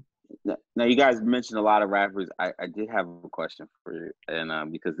 Now you guys mentioned a lot of rappers. I did have a question for you,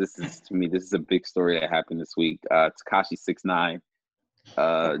 and because this is a big story that happened this week. Tekashi 6ix9ine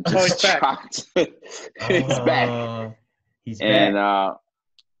just dropped. He's back. He's back.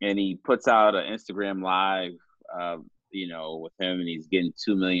 And he puts out an Instagram live, with him, and he's getting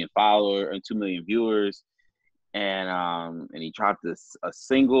 2 million followers and 2 million viewers, and he dropped a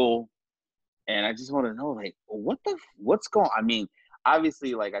single, and I just want to know what's going. I mean,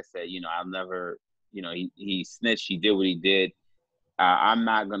 obviously, like I said, I'll never, he snitched, he did what he did. I'm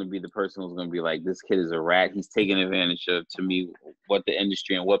not going to be the person who's going to be like, this kid is a rat. He's taking advantage of, to me, what the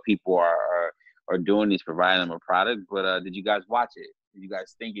industry and what people are doing. He's providing them a product. But did you guys watch it? Did you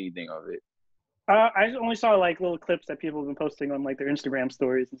guys think anything of it? I only saw like little clips that people have been posting on like their Instagram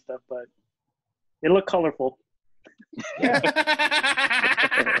stories and stuff, but it looked colorful. Yeah.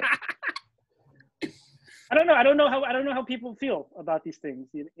 I don't know how people feel about these things.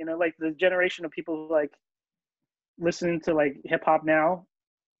 Like the generation of people who like listening to like hip hop now.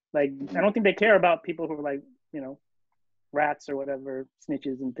 Like I don't think they care about people who are like, rats or whatever,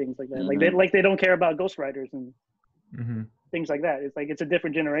 snitches and things like that. Mm-hmm. Like they don't care about ghostwriters and mm-hmm. things like that. It's like it's a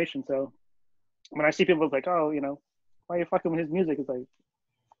different generation. So when I see people like, oh, why are you fucking with his music? It's like,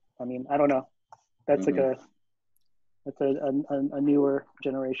 I mean, I don't know. That's like a newer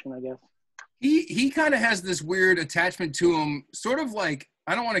generation, I guess. He kind of has this weird attachment to him, sort of like,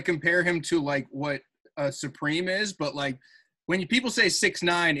 I don't want to compare him to like what Supreme is, but like when people say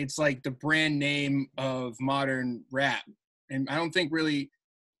 6ix9ine, it's like the brand name of modern rap. And I don't think really,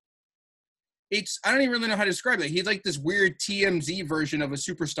 I don't even really know how to describe it. He's like this weird TMZ version of a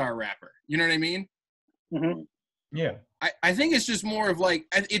superstar rapper. You know what I mean? Mm-hmm. Yeah. I think it's just more of like,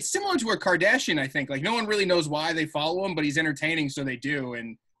 it's similar to a Kardashian, I think. Like no one really knows why they follow him, but he's entertaining, so they do.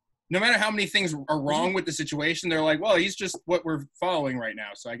 And no matter how many things are wrong with the situation, they're like, well, he's just what we're following right now.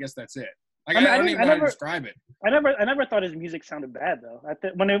 So I guess that's it. Like, I don't even know how to describe it. I never thought his music sounded bad though.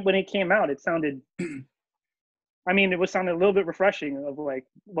 When it came out, it sounded, I mean, it sounded a little bit refreshing of like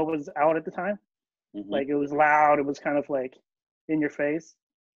what was out at the time. Mm-hmm. Like it was loud. It was kind of like in your face.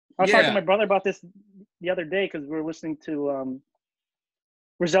 I was talking to my brother about this the other day because we were listening to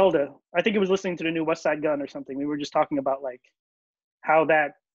Griselda. I think he was listening to the new West Side Gun or something. We were just talking about like how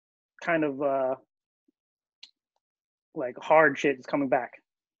that kind of like hard shit is coming back.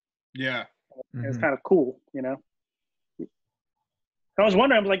 Yeah. Mm-hmm. It's kind of cool, I was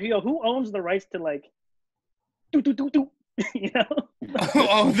wondering, I was like, who owns the rights to like do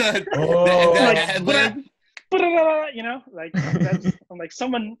like that's, I'm like,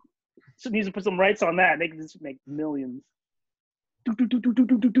 someone needs to put some rights on that. They can just make millions. But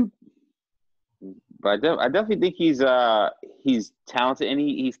I definitely think he's talented, and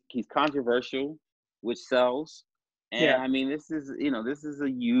he's controversial, which sells. And I mean, this is a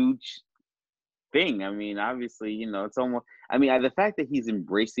huge thing. I mean, obviously, it's almost. I mean, the fact that he's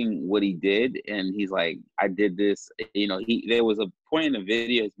embracing what he did, and he's like, I did this. There was a point in the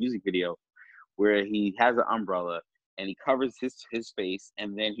video, his music video, where he has an umbrella and he covers his face,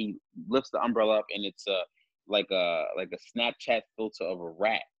 and then he lifts the umbrella up, and it's like a Snapchat filter of a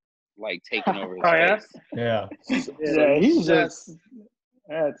rat, like taking over his face. Yeah. Yeah, he's just.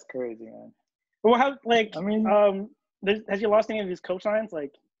 That's crazy, man. Well, how like I mean, has you lost any of his cosigns?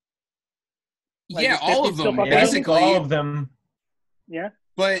 Like Yeah, is all 50 of still them, fucking with him? basically. all of them. Yeah.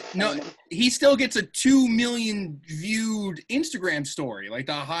 But no, he still gets a 2 million viewed Instagram story, like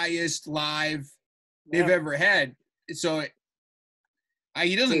the highest live they've ever had. So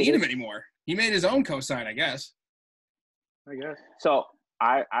he doesn't need him anymore. He made his own cosign, I guess. So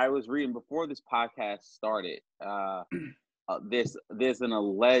I was reading before this podcast started. There's an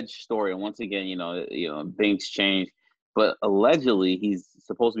alleged story, and once again, things change. But allegedly, he's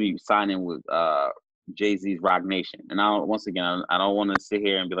supposed to be signing with Jay-Z's Rock Nation. And I don't want to sit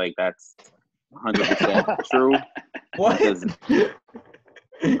here and be like that's 100% true. What?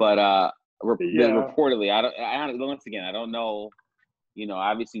 But reportedly, I don't know.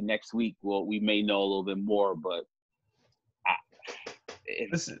 Obviously next week we may know a little bit more, but I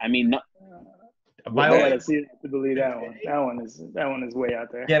gotta see it to believe that one. That one is way out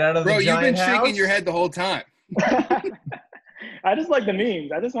there. Get out of the Bro, you've been giant shaking house? your head the whole time. I just like the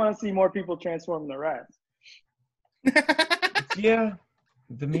memes. I just want to see more people transform the rats. Yeah,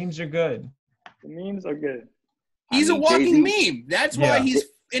 the memes are good. The memes are good. He's a walking meme. That's why he's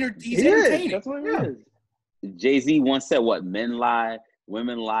entertaining. That's what he is. Jay-Z once said, "What men lie,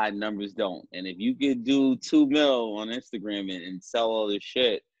 women lie, numbers don't." And if you could do 2 mil on Instagram and sell all this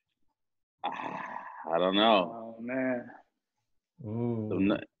shit, I don't know. Oh man.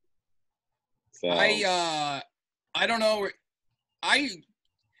 Ooh. So I don't know.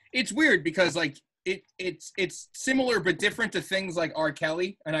 It's weird because like it's similar but different to things like R.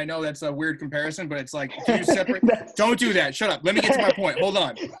 Kelly, and I know that's a weird comparison, but it's like, do you separate? Don't do that. Shut up. Let me get to my point. Hold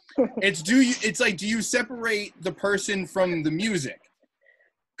on. Do you separate the person from the music?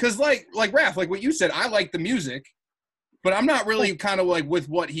 Because like Raph, like what you said, I like the music, but I'm not really kind of like with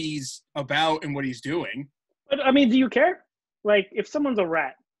what he's about and what he's doing. But I mean, do you care? Like if someone's a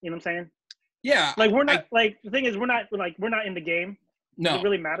rat, you know what I'm saying? Yeah. Like we're not like the thing is we're not in the game. No. Does it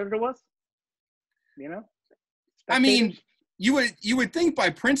really matter to us? You know? I mean, you would think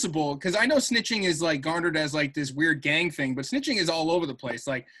by principle, because I know snitching is like garnered as like this weird gang thing, but snitching is all over the place.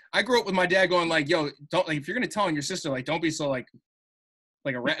 Like I grew up with my dad going like, "Yo, don't like if you're gonna tell on your sister, like don't be so like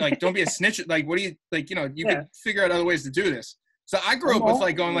a rat, like don't be a snitch. Like what do you like? You can figure out other ways to do this." So I grew up with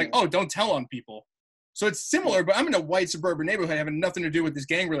like going like, "Oh, don't tell on people." So it's similar, but I'm in a white suburban neighborhood having nothing to do with this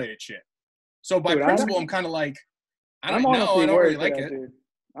gang related shit. So by principle, I'm kind of like, I don't really like it. Dude.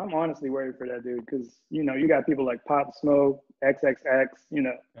 I'm honestly worried for that dude because you got people like Pop Smoke, XXX.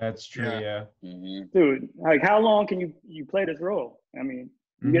 That's true. Yeah. Mm-hmm. Dude, like how long can you play this role? I mean,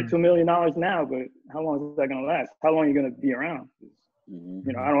 you get $2 million now, but how long is that gonna last? How long are you gonna be around? I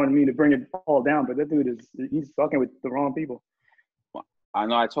don't want me to bring it all down, but that dude he's fucking with the wrong people. I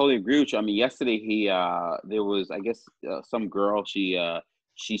know. I totally agree with you. I mean, yesterday there was, I guess, some girl. She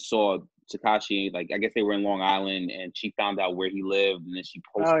saw Tekashi, like I guess they were in Long Island, and she found out where he lived, and then she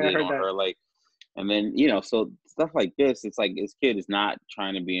posted it on her like, and then so stuff like this. It's like this kid is not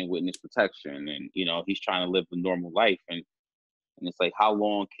trying to be in witness protection, and he's trying to live a normal life, and it's like how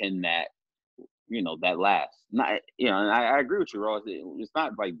long can that that last? Not and I agree with you, Ross. It's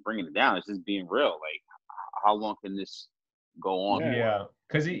not like bringing it down. It's just being real. Like how long can this go on? Yeah,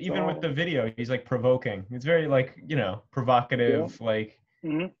 because even with the video, he's like provoking. It's very like provocative. Like,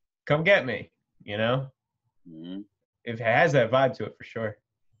 come get me. It has that vibe to it for sure.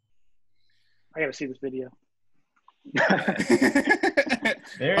 I gotta see this video.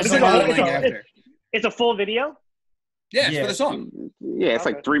 It's a full video. Yeah, it's for the song. Yeah, it's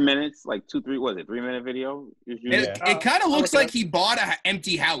like 3 minutes, like 3-minute video? It kind of looks like he bought an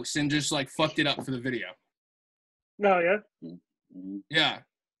empty house and just like fucked it up for the video. No, yeah. Mm-hmm. Yeah.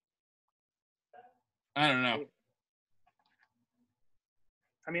 I don't know.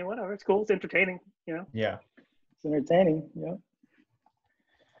 I mean, whatever. It's cool. It's entertaining. Yeah. It's entertaining. Yeah.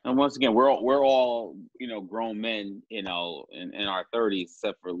 And once again, we're all grown men, in our 30s,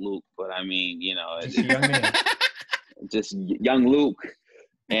 except for Luke. But I mean, just a young man. Just young Luke,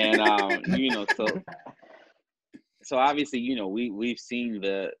 and so obviously, we've seen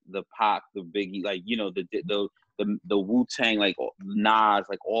the Pac, the Biggie, like the Wu-Tang, like Nas,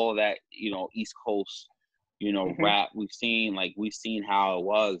 like all of that, East Coast, rap. We've seen how it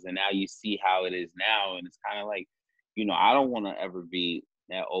was, and now you see how it is now, and it's kind of like, I don't want to ever be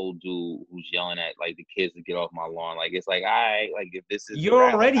that old dude who's yelling at like the kids to get off my lawn. Like it's like, like if this is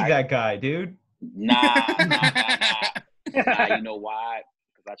you're already that guy, dude. Nah. You know why?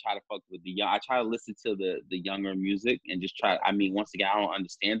 Because I try to fuck with the young. I try to listen to the younger music and just try. I mean, once again, I don't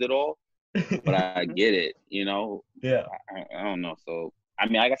understand it all, but I get it. Yeah. I don't know. So I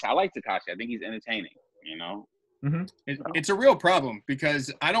mean, I guess I like Tekashi. I think he's entertaining. Mm-hmm. It's a real problem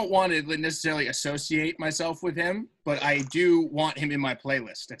because I don't want to necessarily associate myself with him, but I do want him in my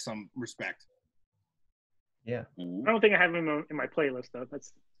playlist in some respect. Yeah. I don't think I have him in my playlist though.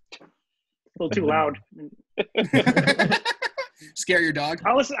 That's a little too loud. Scare your dog.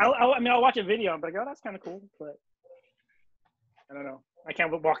 I'll listen. I'll watch a video. I'm like, oh, that's kind of cool, but I don't know. I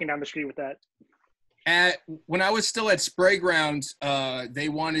can't be walking down the street with that. When I was still at Spray Grounds, they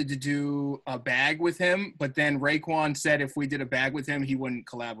wanted to do a bag with him, but then Raekwon said if we did a bag with him, he wouldn't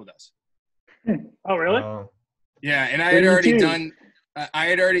collab with us. Oh, really? Yeah, and I had already done.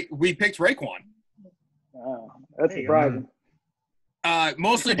 We picked Raekwon. Oh, that's surprising.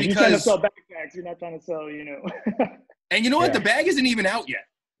 Mostly because you're trying to sell backpacks. You're not trying to sell, And you know what? The bag isn't even out yet.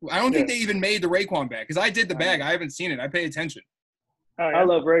 I don't think they even made the Raekwon bag because I did the bag. I haven't seen it. I pay attention. Oh, yeah. I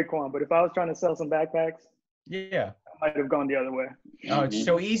love Raekwon, but if I was trying to sell some backpacks, I might have gone the other way. Oh, it's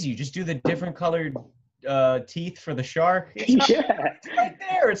so easy. You just do the different colored teeth for the shark. It's right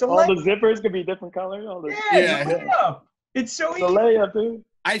there. It's all the zippers could be different colors. It's so easy. The layup, dude.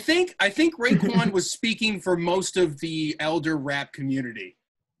 I think Raekwon was speaking for most of the elder rap community.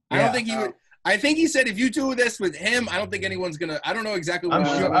 I don't think he would. I think he said if you do this with him, I don't think anyone's gonna. I don't know exactly what.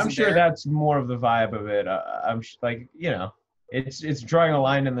 I'm sure that's more of the vibe of it. I'm like, it's drawing a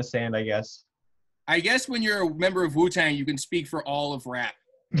line in the sand, I guess. I guess when you're a member of Wu-Tang, you can speak for all of rap.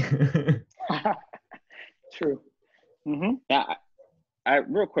 True. Mm-hmm. Now, I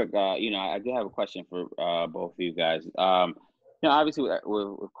real quick, I do have a question for both of you guys. Obviously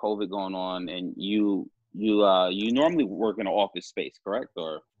with COVID going on, and you normally work in an office space, correct?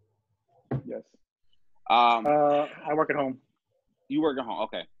 Or yes. I work at home. You work at home,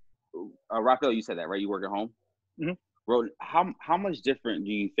 okay. Raphael, you said that, right? You work at home. Mm-hmm. Bro, how much different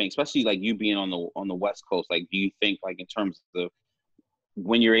do you think, especially like you being on the West Coast? Like, do you think like in terms of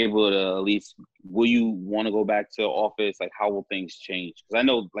when you're able to at least, will you want to go back to the office? Like, how will things change? Because I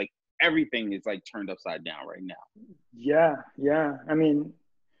know like everything is like turned upside down right now. Yeah. I mean,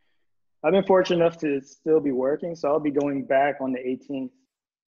 I've been fortunate enough to still be working, so I'll be going back on the 18th.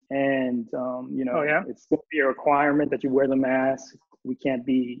 And, it's going to be a requirement that you wear the mask. We can't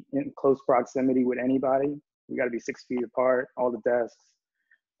be in close proximity with anybody. We got to be 6 feet apart, all the desks.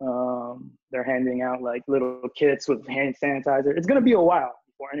 They're handing out like little kits with hand sanitizer. It's going to be a while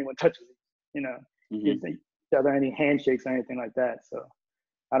before anyone touches it, gives each other any handshakes or anything like that. So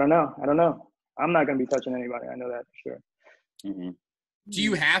I don't know. I'm not going to be touching anybody. I know that for sure. Mm-hmm. Do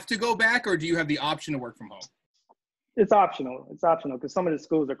you have to go back or do you have the option to work from home? It's optional. Because some of the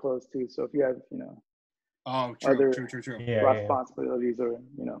schools are closed too. So if you have, true. responsibilities or,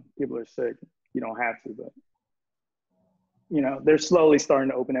 people are sick, you don't have to, but they're slowly starting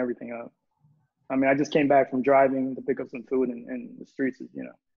to open everything up. I mean, I just came back from driving to pick up some food and the streets,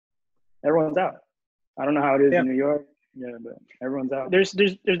 everyone's out. I don't know how it is in New York. Yeah, but everyone's out. There's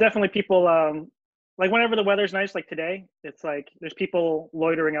definitely people, like whenever the weather's nice, like today, it's like there's people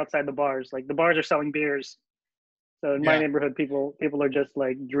loitering outside the bars. Like the bars are selling beers. So in my neighborhood, people are just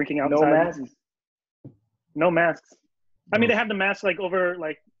like drinking outside. No masks. I mean, they have the masks like over,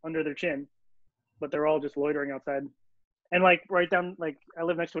 like under their chin, but they're all just loitering outside. And like right down, like I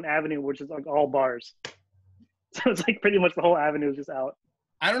live next to an avenue, which is like all bars. So it's like pretty much the whole avenue is just out.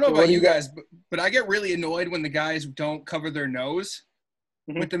 I don't know about you guys, but I get really annoyed when the guys don't cover their nose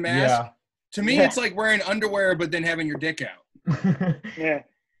with the mask. Yeah. To me, it's like wearing underwear, but then having your dick out. Yeah.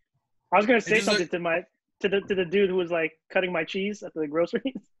 I was going to say something to the dude who was like cutting my cheese at the groceries.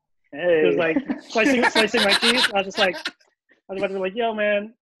 He was like slicing my cheese. I was about to be like, yo,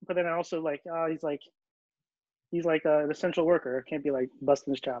 man. But then I also like, he's like an essential worker. Can't be like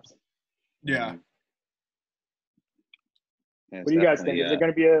busting his chops. Yeah. What do you guys think? Is there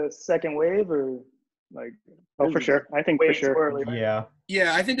going to be a second wave or like? Oh, for sure. I think for sure. Early, right? Yeah.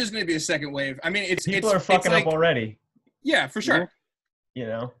 Yeah, I think there's going to be a second wave. I mean, people are fucking up already. Yeah, for sure.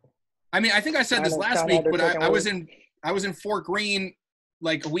 Mm-hmm. I mean, I think I said this last week, but I was in Fort Greene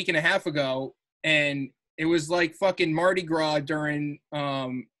like a week and a half ago, and it was like fucking Mardi Gras during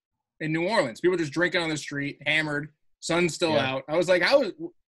in New Orleans. People just drinking on the street, hammered, sun's still out. I was like,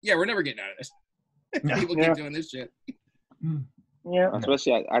 we're never getting out of this. People keep doing this shit. Yeah.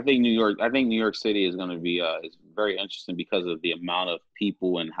 Especially, I think New York City is going to be is very interesting because of the amount of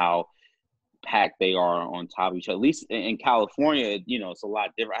people and how packed they are on top of each other. At least in California, it's a lot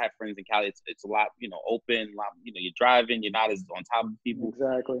different. I have friends in Cali. It's a lot, open. A lot, you're driving. You're not as on top of people.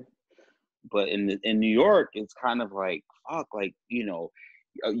 Exactly. But in New York, it's kind of like fuck. Like you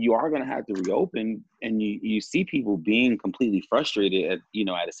are going to have to reopen, and you see people being completely frustrated at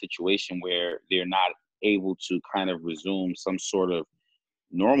a situation where they're not able to kind of resume some sort of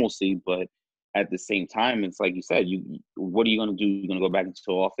normalcy. But at the same time, it's like you said, what are you going to do? You're going to go back into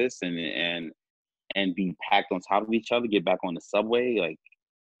the office and be packed on top of each other, get back on the subway. Like,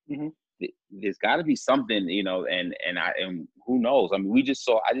 there's got to be something, you know, and who knows? I mean, I just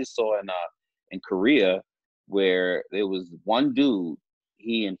saw in Korea where there was one dude,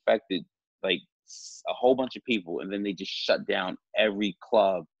 he infected like a whole bunch of people, and then they just shut down every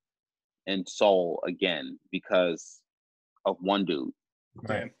club in Seoul again because of one dude.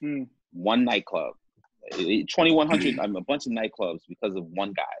 Right. One nightclub. 2,100, a bunch of nightclubs because of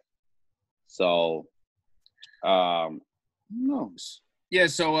one guy. So, who knows? Yeah,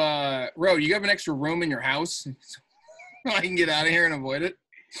 so, Ro, you have an extra room in your house? I can get out of here and avoid it?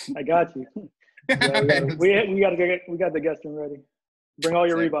 I got you. Yeah, we got the guest room ready. Bring all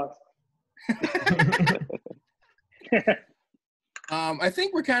your Reeboks. I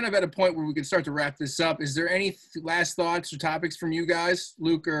think we're kind of at a point where we can start to wrap this up. Is there any last thoughts or topics from you guys,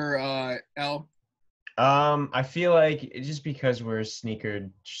 Luke or El? I feel like just because we're a sneaker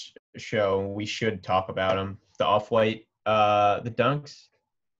show, we should talk about them. The Off-White, the Dunks.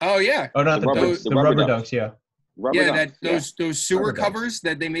 Oh yeah. Oh, not the rubber dunks. Yeah. Rubber dunks, those sewer Rubber covers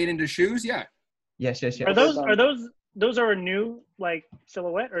that they made into shoes. Yeah. Yes. Are those a new like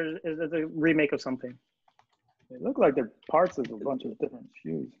silhouette, or is it a remake of something? They look like they're parts of a bunch of different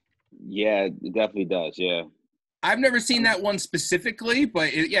shoes. Yeah, it definitely does. Yeah. I've never seen that one specifically, but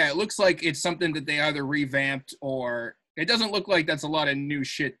it looks like it's something that they either revamped or it doesn't look like that's a lot of new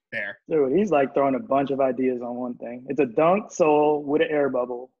shit there. Dude, he's like throwing a bunch of ideas on one thing. It's a dunk sole with an air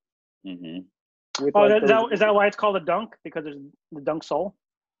bubble. Mm-hmm. Is that why it's called a dunk? Because there's the dunk sole?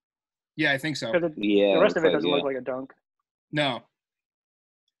 Yeah, I think so. The rest of it doesn't look like a dunk. No.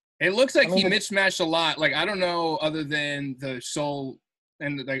 It looks like he mismatched a lot. Like, I don't know, other than the sole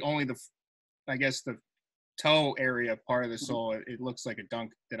and like only the toe area part of the sole, it looks like a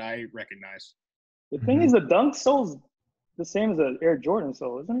dunk that I recognize. The thing is, the dunk sole's the same as an Air Jordan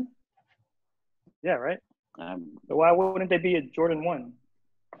sole, isn't it? Yeah, right. So why wouldn't they be a Jordan 1?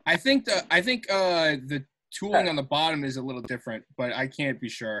 I think the tooling on the bottom is a little different, but I can't be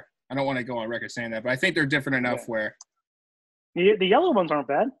sure. I don't want to go on record saying that, but I think they're different enough where the yellow ones aren't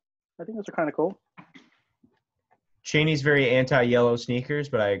bad. I think those are kind of cool. Cheney's very anti-yellow sneakers,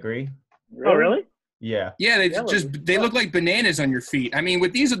 but I agree. Oh, really? Yeah. Yeah, they look like bananas on your feet. I mean,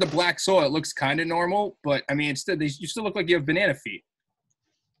 with these with the black sole, it looks kind of normal, but I mean, you still look like you have banana feet.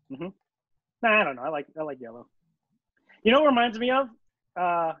 Mm-hmm. Nah, I don't know. I like yellow. You know what reminds me of?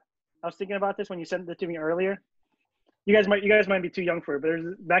 I was thinking about this when you sent it to me earlier. You guys might be too young for it,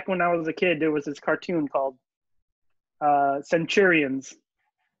 but back when I was a kid, there was this cartoon called Centurions.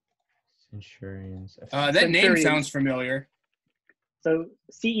 Centurions. That name sounds familiar. So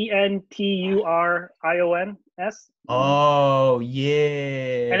CENTURIONS. Oh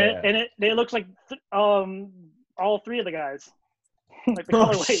yeah. And it looks like all three of the guys. Like the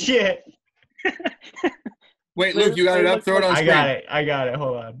colorway. Shit. Wait, Luke, you got it up? Throw it on screen. I got it.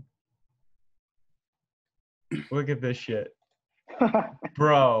 Hold on. Look at this shit.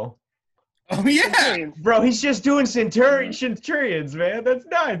 Bro. Oh yeah. Bro, he's just doing Centurions, man. That's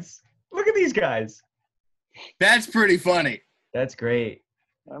nuts. Look at these guys. That's pretty funny. That's great.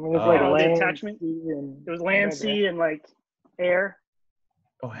 I mean, it's like land, the attachment. It was land, sea, and like air.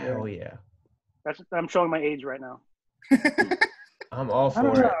 Oh hell yeah! I'm showing my age right now. I'm all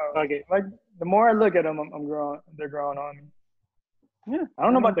for it. Okay, like the more I look at them, they're growing on me. Yeah, I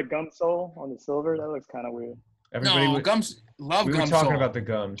don't know about the gum sole on the silver. That looks kind of weird. Love gum sole. We were talking about the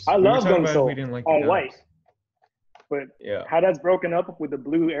gums. I love gum sole. We didn't like on white. But yeah, how that's broken up with the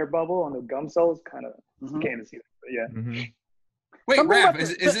blue air bubble on the gum sole is kind of can't see it. But yeah. Mm-hmm. Wait, Raph,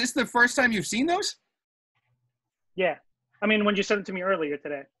 is this the first time you've seen those? Yeah. I mean, when you sent it to me earlier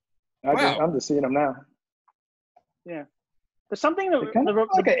today. I'm just seeing them now. Yeah. There's something that kind of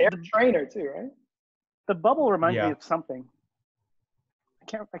like an air trainer too, right? The bubble reminds me of something. I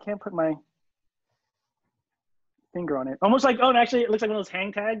can't put my finger on it. Almost like actually it looks like one of those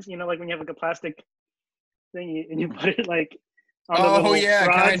hang tags, you know, like when you have like a plastic thing and you put it like on the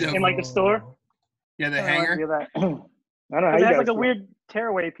kind of in like the store. Yeah, the hanger. I don't know how it has like a weird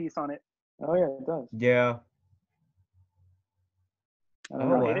tearaway piece on it. Oh yeah, it does. Yeah. I don't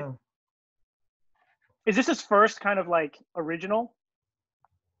know. Wow. Is this his first kind of like original?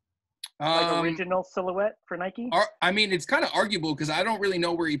 Like original silhouette for Nike? I mean, it's kind of arguable because I don't really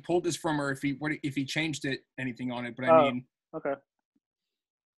know where he pulled this from or if he changed anything on it. But I mean, okay.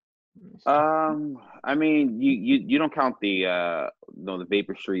 I mean, you don't count the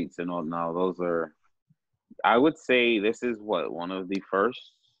Vapor Streets and all. No, those are. I would say this is one of the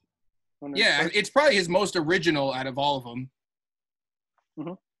first. It's probably his most original out of all of them.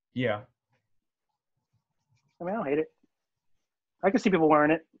 Mm-hmm. Yeah. I mean, I don't hate it. I can see people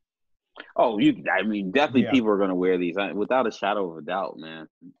wearing it. Oh, definitely people are gonna wear these without a shadow of a doubt, man.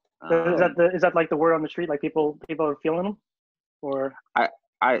 Is that like the word on the street? Like people are feeling them, or I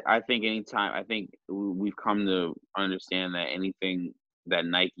think I think we've come to understand that anything that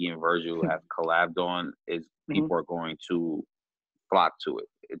Nike and Virgil have collabed on is people are going to flock to it.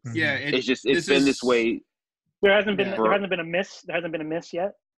 It's been this way. There hasn't been a miss. There hasn't been a miss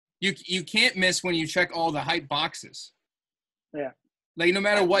yet. You can't miss when you check all the hype boxes. Yeah. Like no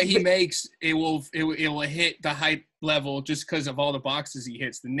matter what he makes, it will hit the hype level just because of all the boxes he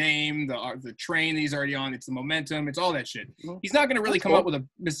hits. The name, the train that he's already on, it's the momentum, it's all that shit. He's not going to really come up with a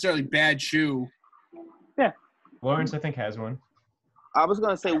necessarily bad shoe. Yeah. Lawrence, I think, has one. I was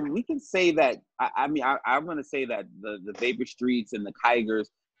going to say, we can say that, I'm going to say that the Vapor Streets and the Tigers,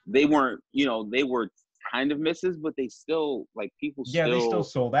 they weren't, they were kind of misses, but they still, like, people still. Yeah, they still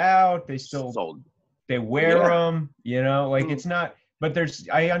sold out. They still sold. They wear them, like it's not. But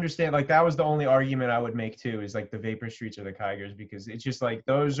I understand, like, that was the only argument I would make, too, is, like, the Vapor Streets or the Tigers, because it's just, like,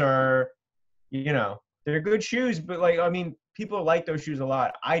 those are, they're good shoes, but, like, I mean, people like those shoes a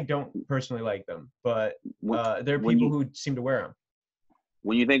lot. I don't personally like them, but there are people who seem to wear them.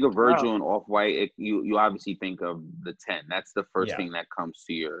 When you think of Virgil and Off-White, you obviously think of the 10. That's the first thing that comes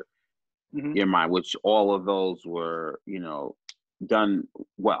to your mind, which all of those were, done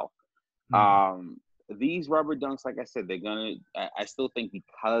well. These rubber dunks, like I said, I still think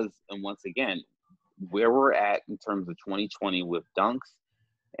because, and once again, where we're at in terms of 2020 with dunks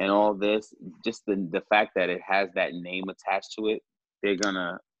and all this, just the fact that it has that name attached to it, they're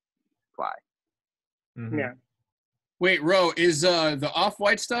gonna fly. Mm-hmm. Yeah. Wait, Ro, is the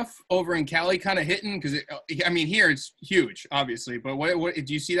Off-White stuff over in Cali kind of hitting? Because, here it's huge, obviously, but what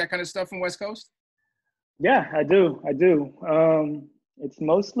do you see that kind of stuff from West Coast? Yeah, I do. It's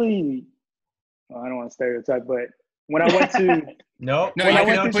mostly, I don't want to stereotype, but when I went to no,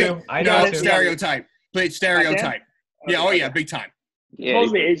 I know stereotype. Play stereotype. Yeah, big time. Yeah,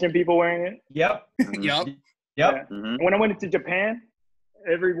 mostly Asian people wearing it. Yep. Yep. Yeah. When I went to Japan,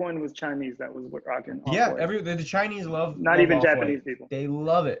 everyone was Chinese that was rocking. Yeah, the Chinese love. Not even Japanese people. They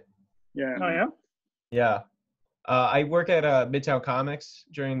love it. Yeah. Oh yeah. Yeah. I work at Midtown Comics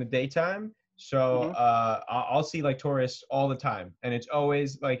during the daytime. So I'll see like tourists all the time, and it's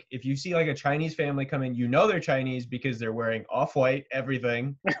always like if you see like a Chinese family come in, they're Chinese because they're wearing Off-White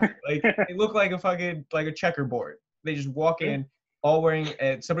everything. Like they look like a checkerboard. They just walk in all wearing.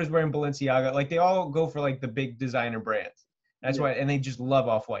 Somebody's wearing Balenciaga. Like they all go for like the big designer brands. That's why, and they just love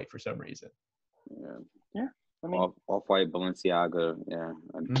Off-White for some reason. Yeah. I mean, Off-White, Balenciaga.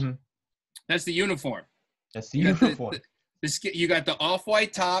 Yeah. That's the uniform. That's the uniform. You got the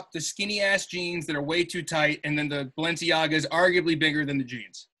Off-White top, the skinny ass jeans that are way too tight, and then the Balenciaga is arguably bigger than the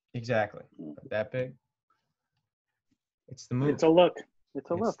jeans. Exactly. That big. It's the move. It's a look. It's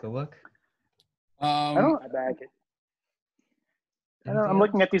the look. I don't back it. I'm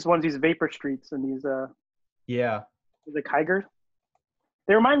looking at these Vapor Streets and these the Tigers.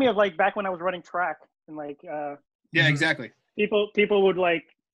 They remind me of like back when I was running track and like yeah, exactly. People would like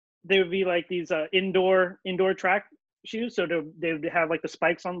they would be like these indoor track shoes, so they would have like the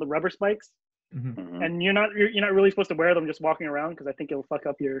spikes on, the rubber spikes, and you're not really supposed to wear them just walking around because I think it'll fuck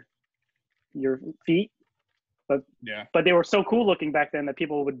up your feet. But they were so cool looking back then that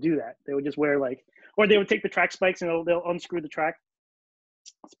people would do that. They would just wear like, or they would take the track spikes and they'll unscrew the track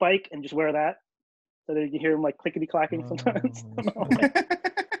spike and just wear that, so that you hear them like clickety clacking sometimes.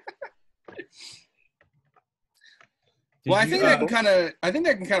 Well, I think that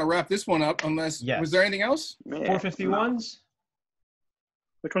can kind of wrap this one up. Unless was there anything else? 451s.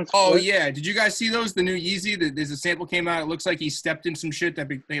 Which one's? Oh yeah, did you guys see those? The new Yeezy. There's a sample came out. It looks like he stepped in some shit that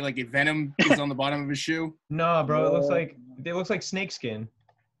they like a venom is on the bottom of his shoe. No, bro. It looks like snake skin.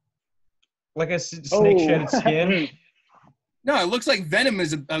 Like a snake shedded skin. No, it looks like venom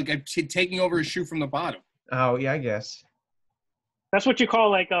is taking over his shoe from the bottom. Oh yeah, I guess. That's what you call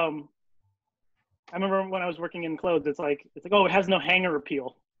like I remember when I was working in clothes, it's like oh, it has no hanger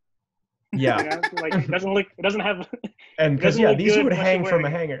appeal. Yeah. Like it doesn't have. And because these would hang from a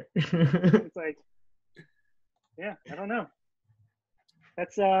hanger. It's like, yeah, I don't know.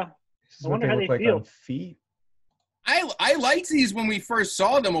 That's I wonder how they feel. On feet. I liked these when we first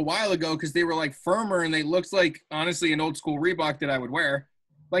saw them a while ago because they were like firmer and they looked like honestly an old school Reebok that I would wear.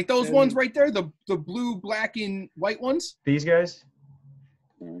 Like those ones right there, the blue, black, and white ones. These guys.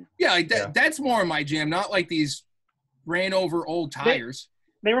 Yeah, that's more my jam. Not like these ran over old tires.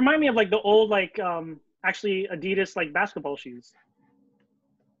 They remind me of like the old like actually Adidas like basketball shoes.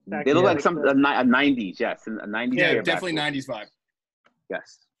 They look like a 90s, yes, a 90s. Yeah, definitely 90s vibe.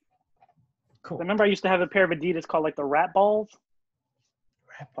 Yes. Cool. I remember I used to have a pair of Adidas called like the Rat Balls.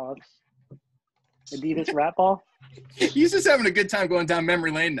 Rat Balls. Adidas Rat Ball. He's just having a good time going down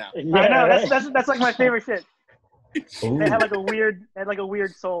memory lane now. Yeah, I know. That's like my favorite shit. Ooh. They had like a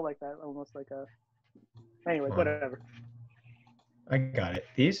weird soul like that, almost like a. Anyway, whatever. I got it.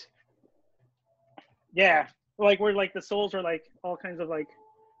 These? Yeah, like where like the soles are like all kinds of like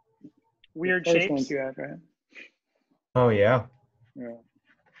weird shapes. You have, right? Oh yeah. Yeah.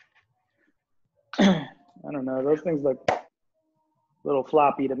 I don't know. Those things look a little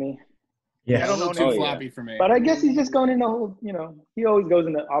floppy to me. Yeah. A little too floppy for me. But I guess he's just going in the whole, he always goes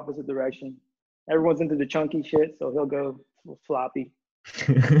in the opposite direction. Everyone's into the chunky shit, so he'll go floppy.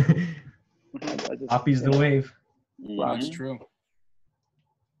 Floppy's the wave. That's true.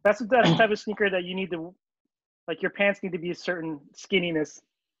 That's the type of sneaker that you need to, like your pants need to be a certain skinniness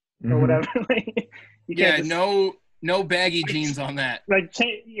or whatever. You can't no baggy jeans on that. Like,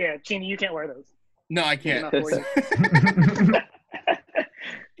 Cheney, you can't wear those. No, I can't.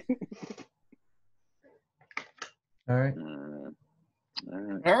 All right.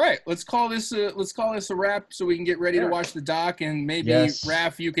 All right. Let's call this a wrap so we can get ready to watch the doc, and maybe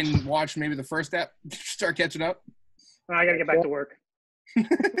Raph, you can watch maybe the first step, start catching up. I gotta get back to work. Do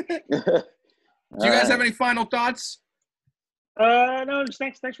you guys have any final thoughts? No, just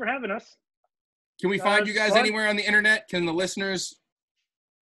thanks for having us. Can we find you guys anywhere on the internet? Can the listeners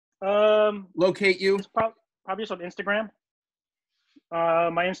locate you? Probably just on Instagram.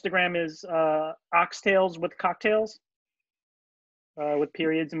 My Instagram is oxtails with cocktails, with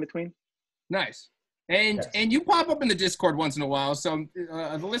periods in between. Nice. And you pop up in the Discord once in a while, so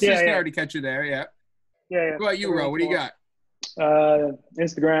the listeners can already catch you there. Yeah. Yeah. What about you, Ro? What do you got?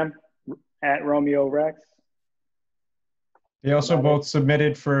 Instagram at Romeo Rex. They also both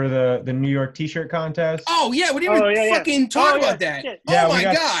submitted for the New York T-shirt contest. Oh yeah, we didn't even fucking talk about that. Shit. Yeah, oh we my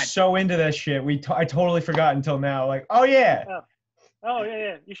got god, so into this shit. I totally forgot until now. Like, oh yeah. Oh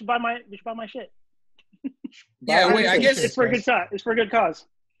yeah. You should buy my shit. Yeah, wait. I guess it's for a good cause. It's for a good cause.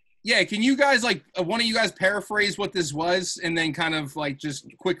 Yeah, can you guys one of you guys paraphrase what this was, and then kind of like just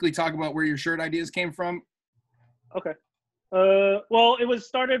quickly talk about where your shirt ideas came from? Okay. Well, it was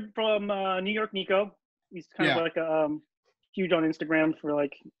started from New York Nico. He's kind of like a huge on Instagram for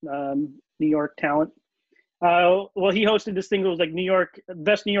like New York talent. Well, he hosted this thing that was like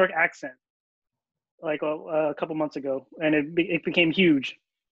best New York accent, like a couple months ago, and it became huge.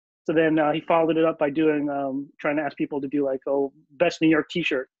 So then he followed it up by doing trying to ask people to do like best New York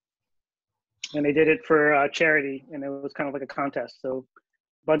T-shirt, and they did it for charity, and it was kind of like a contest. So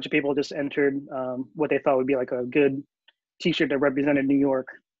a bunch of people just entered what they thought would be like a good T-shirt that represented New York.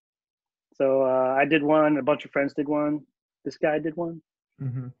 So I did one. A bunch of friends did one. This guy did one.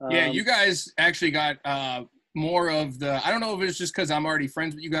 Yeah, you guys actually got more of the. I don't know if it's just because I'm already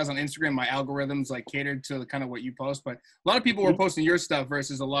friends with you guys on Instagram. My algorithms like catered to kind of what you post, but a lot of people were posting your stuff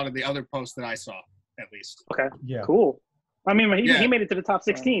versus a lot of the other posts that I saw, at least. Okay. Yeah. Cool. I mean, he made it to the top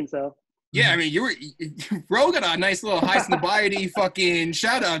 16, so. Yeah, I mean, Ro got a nice little high snobiety fucking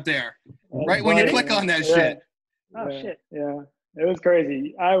shout out there, right when you click on that shit. Oh shit. Yeah. It was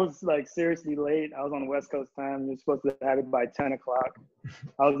crazy. I was like seriously late. I was on West Coast time. You're supposed to have it by 10 o'clock.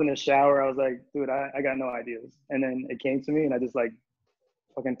 I was in the shower. I was like, dude, I got no ideas. And then it came to me and I just like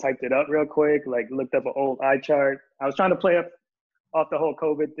fucking typed it up real quick, like looked up an old eye chart. I was trying to play off the whole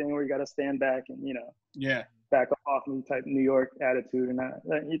COVID thing where you got to stand back and, back off me type New York attitude. And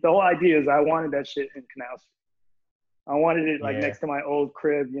the whole idea is I wanted that shit in Canal Street. I wanted it like next to my old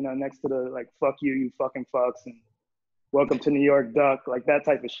crib, next to the like, fuck you, you fucking fucks. And welcome to New York Duck, like that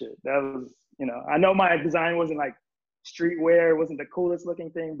type of shit. That was, I know my design wasn't like streetwear, it wasn't the coolest looking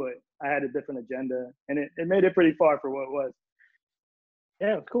thing, but I had a different agenda and it made it pretty far for what it was.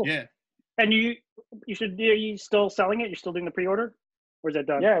 Yeah, cool. Yeah. And are you still selling it? You're still doing the pre-order? Or is that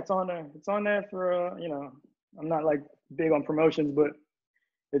done? Yeah, it's on there. It's on there for, I'm not like big on promotions, but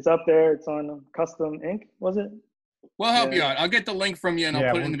it's up there. It's on Custom Ink, was it? We'll help you out. I'll get the link from you and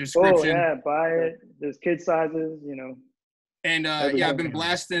I'll put it in the description. Oh yeah, buy it. There's kid sizes, And I've been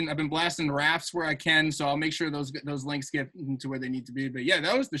blasting Raph where I can, so I'll make sure those links get to where they need to be. But yeah,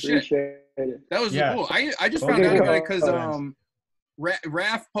 that was the shit. That was cool. I just found out about it because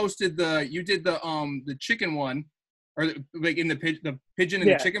Raph posted you did the chicken one, or like in the pigeon in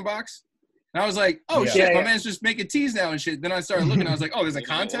the chicken box. And I was like, oh shit, my man's just making teas now and shit. Then I started looking, I was like, oh, there's a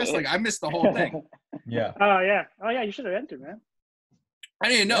contest? Like I missed the whole thing. Yeah. Oh yeah, you should have entered, man. I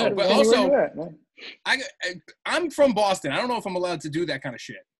didn't know, but also I'm from Boston. I don't know if I'm allowed to do that kind of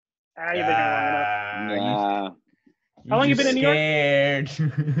shit. You've been here long enough. How long you been in New York?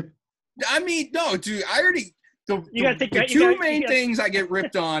 I mean, no, dude. the two main things I get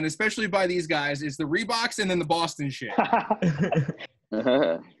ripped on, especially by these guys, is the Reeboks and then the Boston shit.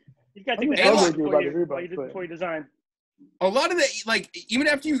 You gotta take the L before you design. A lot of the, like, even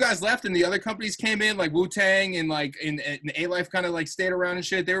after you guys left and the other companies came in, like Wu-Tang and like and A-Life kind of like stayed around and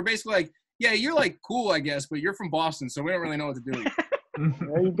shit, they were basically like, yeah, you're like cool, I guess, but you're from Boston, so we don't really know what to do.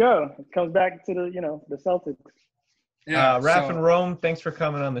 There you go. It comes back to the Celtics. Yeah, Raph and Rome, thanks for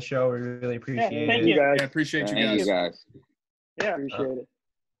coming on the show. We really appreciate it. Thank you guys. Yeah, appreciate you guys. Yeah, appreciate it.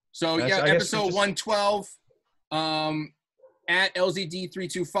 So episode 112. At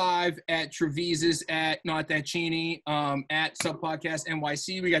LZD325, at Trovese's, not that Cheney, at Subpodcast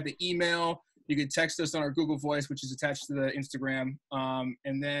NYC. We got the email. You can text us on our Google Voice, which is attached to the Instagram,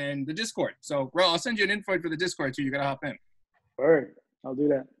 and then the Discord. So, bro, I'll send you an invite for the Discord too. You gotta hop in. All right, I'll do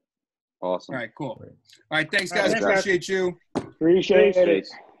that. Awesome. All right, cool. All right, thanks, guys. Appreciate you. Appreciate it.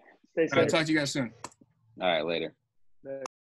 Stay safe. I'll talk to you guys soon. All right, later.